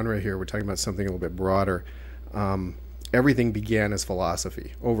fragmented genre here. We're talking about something a little bit broader. Everything began as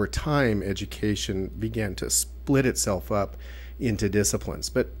philosophy. Over time, education began to split itself up into disciplines.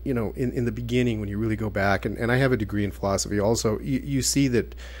 But in the beginning, when you really go back, and I have a degree in philosophy also, you see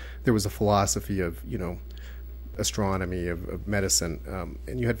that there was a philosophy of astronomy, of medicine,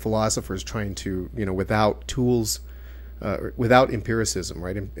 and you had philosophers trying to without tools, without empiricism,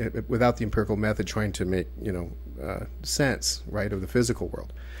 right, without the empirical method, trying to make sense, right, of the physical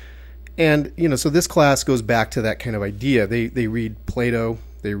world. And so this class goes back to that kind of idea. They read Plato,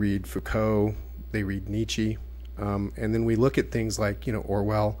 they read Foucault, they read Nietzsche, and then we look at things like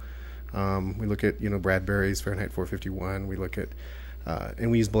Orwell, we look at Bradbury's Fahrenheit 451, we look at and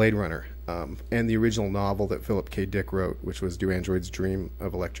we use Blade Runner, and the original novel that Philip K. Dick wrote, which was Do Androids Dream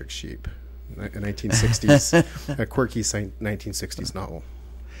of Electric Sheep, a 1960s, a quirky 1960s novel.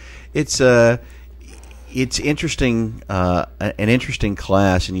 It's interesting, an interesting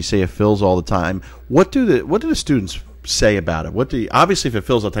class, and you say it fills all the time. What do the students say about it? Obviously, if it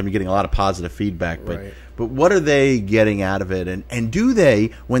fills all the time, you're getting a lot of positive feedback. But right. But what are they getting out of it? And do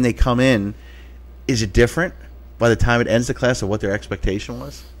they, when they come in, is it different by the time it ends the class of what their expectation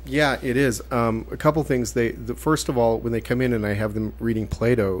was? Yeah, it is. A couple things. First of all, when they come in and I have them reading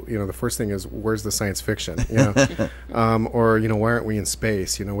Plato, the first thing is, where's the science fiction? Or why aren't we in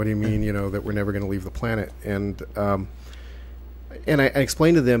space? What do you mean? That we're never going to leave the planet? And I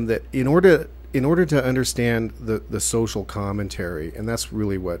explain to them that in order in order to understand the social commentary, and that's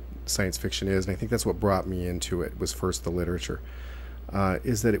really what science fiction is, and I think that's what brought me into it, was first the literature,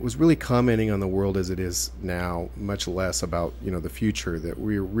 is that it was really commenting on the world as it is now, much less about the future, that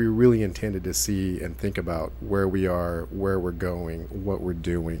we really intended to see and think about where we are, where we're going, what we're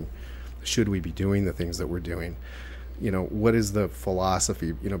doing, should we be doing the things that we're doing, what is the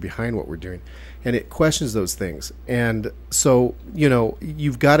philosophy behind what we're doing, and it questions those things. And so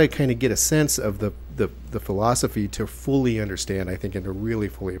you've got to kind of get a sense of the philosophy to fully understand, I think, and to really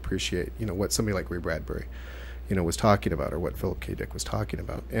fully appreciate what somebody like Ray Bradbury was talking about, or what Philip K. Dick was talking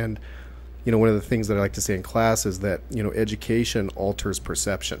about. And one of the things that I like to say in class is that education alters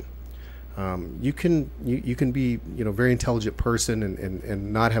perception. You can be a very intelligent person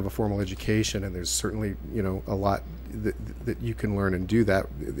and not have a formal education, and there's certainly a lot that you can learn and do that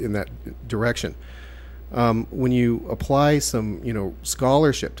in that direction. When you apply some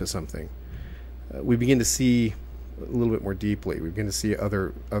scholarship to something, we begin to see a little bit more deeply. We begin to see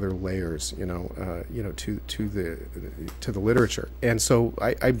other layers, to the literature, and so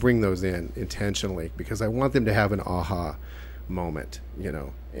I bring those in intentionally because I want them to have an aha moment,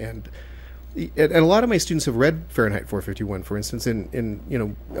 and a lot of my students have read Fahrenheit 451, for instance,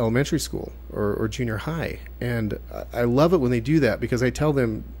 in elementary school or junior high, and I love it when they do that because I tell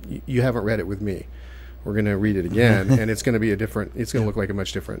them, you haven't read it with me. We're going to read it again, and it's going to be it's going to look like a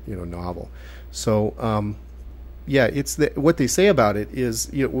much different novel. So it's what they say about it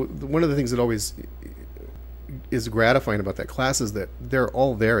is one of the things that always is gratifying about that class is that they're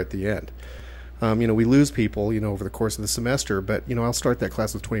all there at the end. We lose people, over the course of the semester, but, I'll start that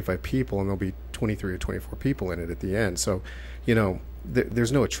class with 25 people and there'll be 23 or 24 people in it at the end. So,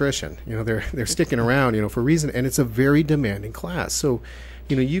 there's no attrition, they're sticking around, for a reason. And it's a very demanding class. So,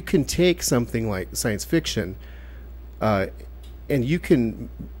 you can take something like science fiction, and you can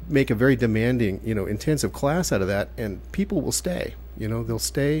make a very demanding, intensive class out of that, and people will stay. They'll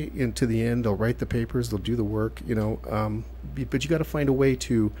stay into the end, they'll write the papers, they'll do the work, but you got to find a way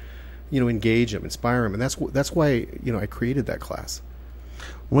to engage them, inspire them, and that's why I created that class.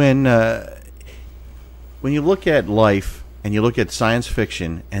 When you look at life and you look at science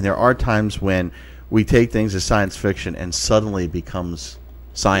fiction, and there are times when we take things as science fiction and suddenly it becomes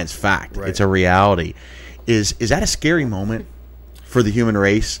science fact. Right. It's a reality. Is that a scary moment for the human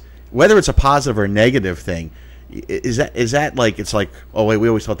race? Whether it's a positive or a negative thing, is that like, it's like, oh wait, we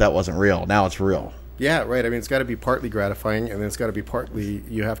always thought that wasn't real, now it's real? Yeah, right. I mean, it's got to be partly gratifying, and then it's got to be partly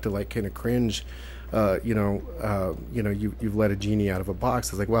you have to kind of cringe. You've let a genie out of a box.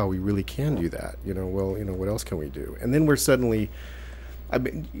 It's like, wow, we really can do that. What else can we do? And then we're suddenly. I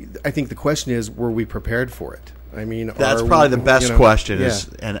think the question is, were we prepared for it? I mean, that's probably the best question. Yeah.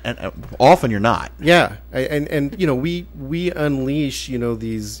 And often you're not. Yeah, and we unleash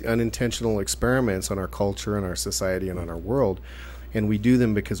these unintentional experiments on our culture and our society and on our world, and we do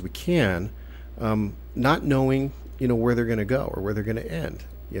them because we can. Not knowing, where they're going to go or where they're going to end.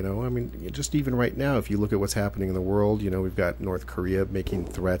 Just even right now, if you look at what's happening in the world, we've got North Korea making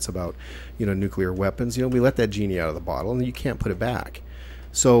threats about, nuclear weapons. We let that genie out of the bottle, and you can't put it back.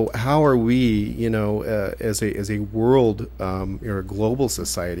 So how are we, as a world or a global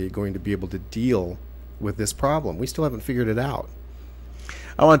society, going to be able to deal with this problem? We still haven't figured it out.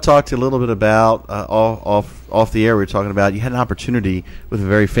 I want to talk to you a little bit about off the air. We were talking about you had an opportunity with a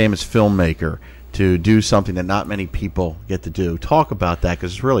very famous filmmaker to do something that not many people get to do. Talk about that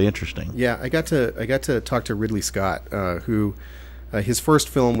because it's really interesting. Yeah, I got to talk to Ridley Scott, who his first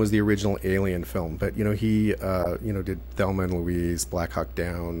film was the original Alien film, but he did Thelma and Louise, Black Hawk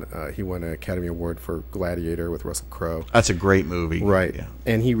Down. He won an Academy Award for Gladiator with Russell Crowe. That's a great movie, right? Yeah.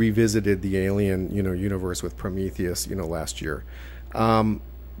 And he revisited the Alien universe with Prometheus last year.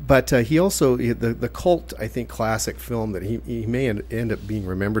 But he also, the cult, I think, classic film that he may end up being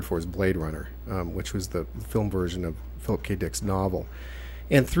remembered for is Blade Runner, which was the film version of Philip K. Dick's novel.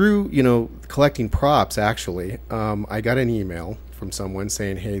 And through, collecting props, actually, I got an email from someone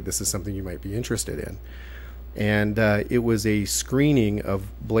saying, hey, this is something you might be interested in. And it was a screening of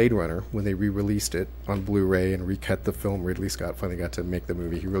Blade Runner when they re-released it on Blu-ray and recut the film. Ridley Scott finally got to make the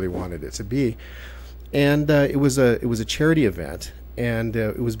movie he really wanted it to be. And it was a charity event. And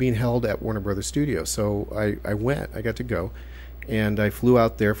it was being held at Warner Brothers Studios. So I went. I got to go. And I flew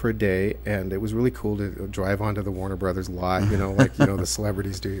out there for a day. And it was really cool to drive onto the Warner Brothers lot, the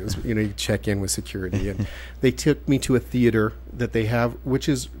celebrities do. It was, you check in with security. And they took me to a theater that they have, which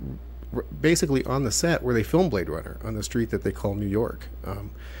is basically on the set where they filmed Blade Runner, on the street that they call New York.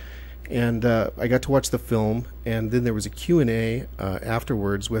 And I got to watch the film. And then there was a Q&A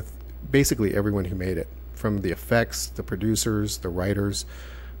afterwards with basically everyone who made it. From the effects, the producers, the writers,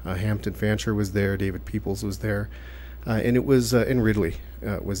 Hampton Fancher was there, David Peoples was there, and it was and Ridley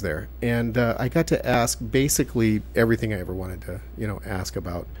was there, and I got to ask basically everything I ever wanted to ask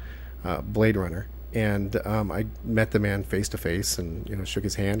about Blade Runner. And I met the man face to face, and shook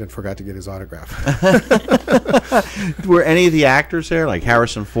his hand, and forgot to get his autograph. Were any of the actors there, like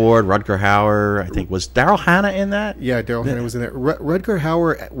Harrison Ford, Rutger Hauer? I think was Daryl Hannah in that? Yeah, Daryl Hannah was in there. Rutger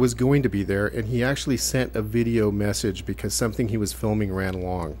Hauer was going to be there, and he actually sent a video message because something he was filming ran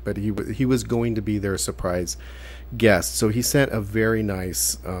long. But he was going to be their surprise guest, so he sent a very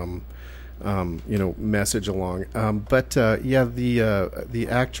nice. Message along. The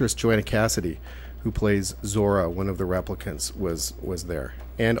actress Joanna Cassidy, who plays Zora, one of the replicants, was there,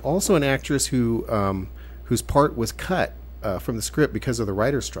 and also an actress whose part was cut from the script because of the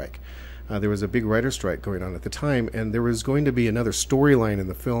writer's strike. There was a big writer's strike going on at the time, and there was going to be another storyline in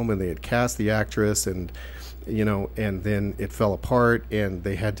the film, and they had cast the actress, and then it fell apart, and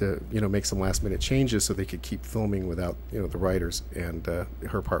they had to make some last minute changes so they could keep filming without the writers, and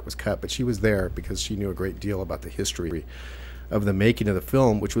her part was cut, but she was there because she knew a great deal about the history of the making of the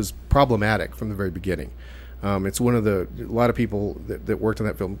film, which was problematic from the very beginning. It's a lot of people that worked on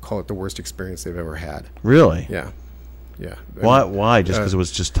that film call it the worst experience they've ever had. Really? Yeah. Why? Just because it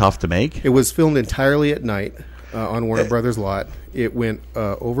was just tough to make? It was filmed entirely at night on Warner Brothers lot. It went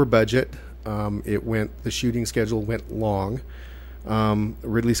over budget. The shooting schedule went long.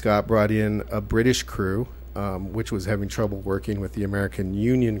 Ridley Scott brought in a British crew, which was having trouble working with the American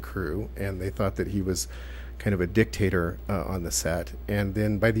Union crew, and they thought that he was kind of a dictator on the set. And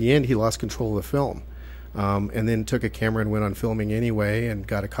then by the end, he lost control of the film, and then took a camera and went on filming anyway, and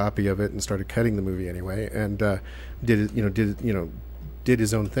got a copy of it and started cutting the movie anyway, and did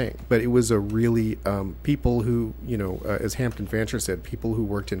his own thing. But it was a really people who as Hampton Fancher said, people who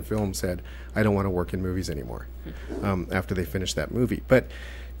worked in film said, I don't want to work in movies anymore after they finished that movie. But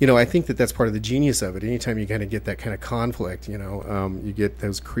I think that's part of the genius of it. Anytime you kind of get that kind of conflict, you get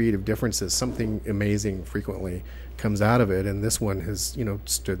those creative differences, something amazing frequently comes out of it, and this one has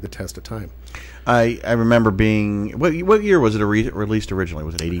stood the test of time. I remember being what year was it released originally?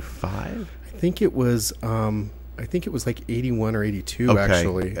 Was it 85? I think it was like 81 or 82. Okay.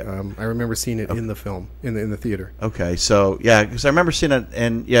 Actually. I remember seeing it in the film in the theater. Okay, so yeah, because I remember seeing it,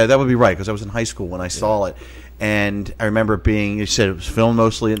 and yeah, that would be right because I was in high school when I saw it. And I remember it being, you said it was filmed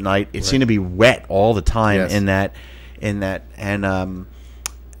mostly at night. It seemed to be wet all the time in that. And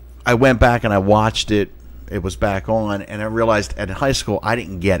I went back and I watched it. It was back on, and I realized at high school I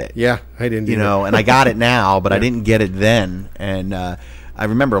didn't get it. Yeah, I didn't. And I got it now, but I didn't get it then. And I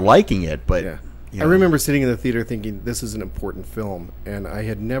remember liking it, but I remember sitting in the theater thinking this is an important film, and I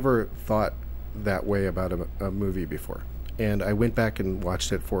had never thought that way about a movie before. And I went back and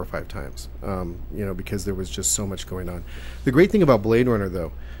watched it 4 or 5 times, because there was just so much going on. The great thing about Blade Runner,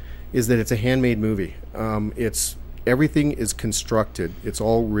 though, is that it's a handmade movie. Everything is constructed. It's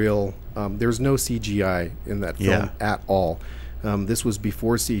all real. There's no CGI in that film at all. This was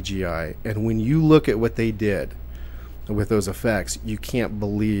before CGI. And when you look at what they did with those effects, you can't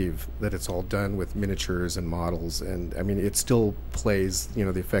believe that it's all done with miniatures and models, and I mean it still plays, the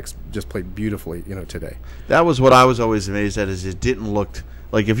effects just play beautifully, today. That was what I was always amazed at, is it didn't look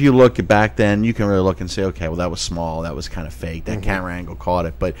like, if you look back then, you can really look and say, okay, well that was small, that was kind of fake, that camera angle caught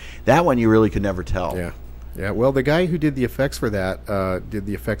it, but that one you really could never tell. Yeah. Well, the guy who did the effects for that did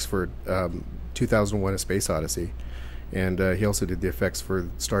the effects for 2001: A Space Odyssey, and he also did the effects for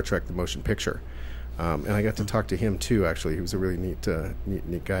Star Trek: The Motion Picture. And I got to talk to him too. Actually, he was a really neat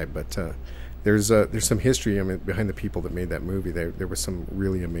guy. But there's some history behind the people that made that movie. There were some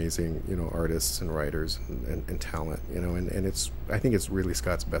really amazing artists and writers and talent. And I think it's Ridley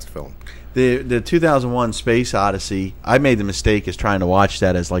Scott's best film. The 2001 Space Odyssey. I made the mistake as trying to watch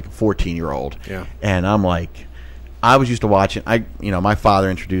that as like a 14-year-old. Yeah. And I'm like, I was used to watching. My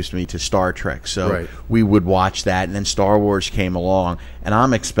father introduced me to Star Trek, so we would watch that, and then Star Wars came along, and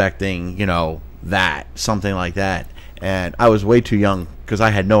I'm expecting something like that, and I was way too young because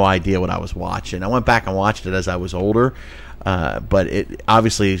I had no idea what I was watching. I went back and watched it as I was older, but it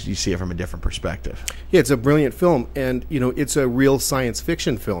obviously you see it from a different perspective. Yeah, it's a brilliant film, and it's a real science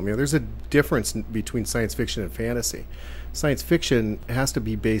fiction film. There's a difference between science fiction and fantasy. Science fiction has to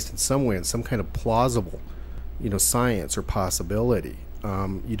be based in some way in some kind of plausible science or possibility.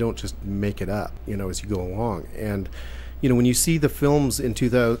 You don't just make it up as you go along. And when you see the films in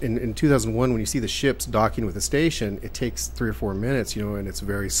 2001, when you see the ships docking with the station, it takes 3 or 4 minutes, and it's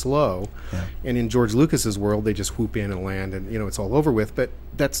very slow. Yeah. And in George Lucas's world, they just whoop in and land, and it's all over with. But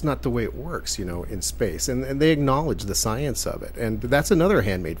that's not the way it works, in space. And they acknowledge the science of it. And that's another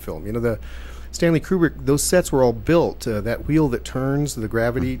handmade film. Stanley Kubrick, those sets were all built. That wheel that turns, the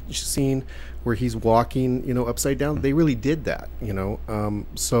gravity scene where he's walking, upside down, they really did that,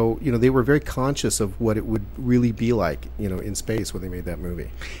 So, they were very conscious of what it would really be like, in space when they made that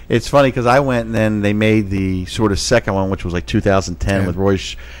movie. It's funny because I went and then they made the sort of second one, which was like 2010 with Roy,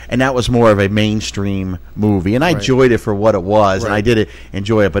 and that was more of a mainstream movie. And I enjoyed it for what it was, and I did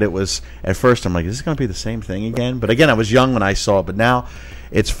enjoy it. But it was, at first, I'm like, is this going to be the same thing again? But again, I was young when I saw it. But now,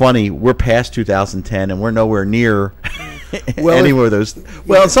 it's funny, we're past 2010, and we're nowhere near anywhere of those.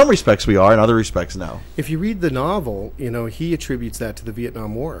 Well, in some respects we are, in other respects no. If you read the novel, he attributes that to the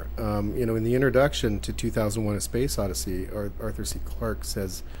Vietnam War. In the introduction to 2001: A Space Odyssey, Arthur C. Clarke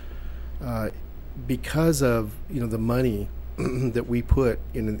says, because of the money that we put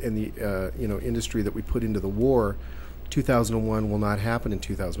in the industry that we put into the war, 2001 will not happen in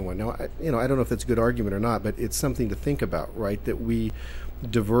 2001. Now, I don't know if that's a good argument or not, but it's something to think about, right? That we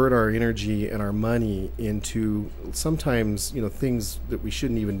divert our energy and our money into sometimes things that we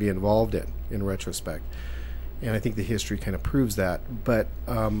shouldn't even be involved in retrospect, and I think the history kind of proves that. But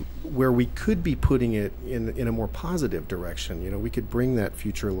where we could be putting it in a more positive direction, we could bring that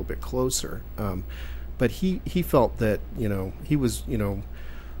future a little bit closer. But he felt that he was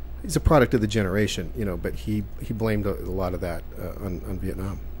he's a product of the generation, but he blamed a lot of that on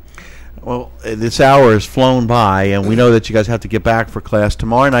Vietnam. Well, this hour has flown by, and we know that you guys have to get back for class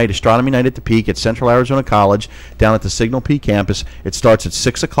tomorrow night. Astronomy Night at the Peak at Central Arizona College down at the Signal Peak campus. It starts at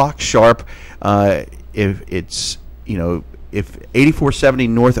 6 o'clock sharp. If 8470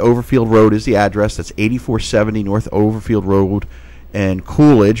 North Overfield Road is the address, that's 8470 North Overfield Road and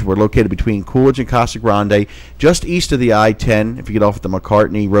Coolidge. We're located between Coolidge and Casa Grande, just east of the I-10. If you get off at the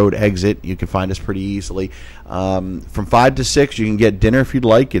McCartney Road exit, you can find us pretty easily. From 5 to 6, you can get dinner if you'd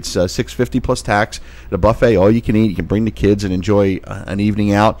like. It's $6.50 plus tax. The buffet, all you can eat. You can bring the kids and enjoy an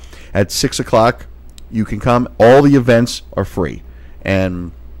evening out. At 6 o'clock, you can come. All the events are free.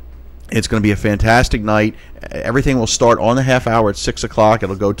 And it's going to be a fantastic night. Everything will start on the half hour at 6 o'clock.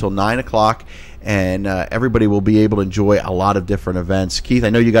 It'll go till 9 o'clock. And everybody will be able to enjoy a lot of different events. Keith,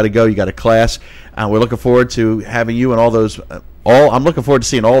 I know you got to go. You got a class. We're looking forward to having you and all those. I'm looking forward to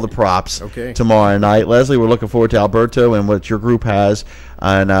seeing all the props tomorrow night. Leslie, we're looking forward to Alberto and what your group has.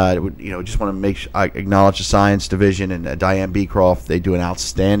 And just want to acknowledge the science division and Diane Beecroft. They do an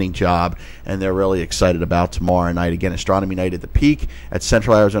outstanding job, and they're really excited about tomorrow night. Again, Astronomy Night at the Peak at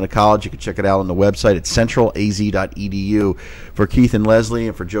Central Arizona College. You can check it out on the website at centralaz.edu. For Keith and Leslie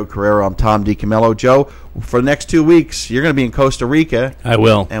and for Joe Carrero, I'm Tom DiCamillo. Joe, for the next 2 weeks, you're going to be in Costa Rica. I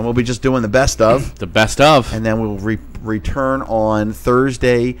will. And we'll be just doing the best of. The best of. And then we'll return on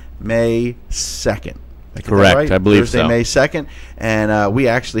Thursday, May 2nd. Correct. Right? I believe Thursday, so. May 2nd. And we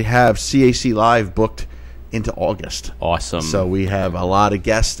actually have CAC Live booked into August. Awesome. So we have a lot of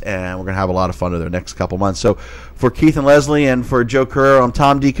guests, and we're going to have a lot of fun over the next couple months. So for Keith and Leslie and for Joe Carrero, I'm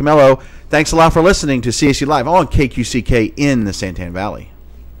Tom DiCamillo. Thanks a lot for listening to CAC Live on KQCK in the Santan Valley.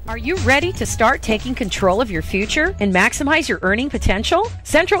 Are you ready to start taking control of your future and maximize your earning potential?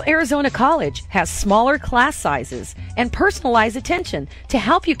 Central Arizona College has smaller class sizes and personalized attention to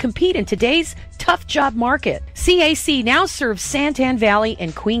help you compete in today's tough job market. CAC now serves Santan Valley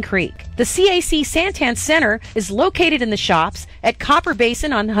and Queen Creek. The CAC Santan Center is located in the shops at Copper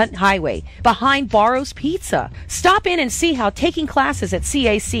Basin on Hunt Highway, behind Barrow's Pizza. Stop in and see how taking classes at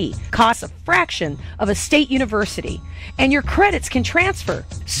CAC costs a fraction of a state university, and your credits can transfer.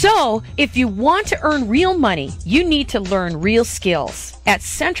 So, if you want to earn real money, you need to learn real skills at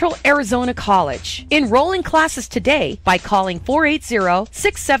Central Arizona College. Enroll in classes today by calling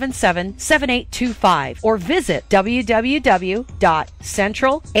 480-677-7825 or visit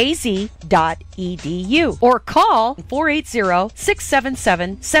www.centralaz.edu or call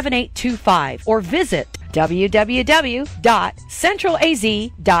 480-677-7825 or visit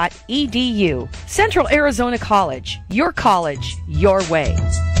www.centralaz.edu. Central Arizona College, your way.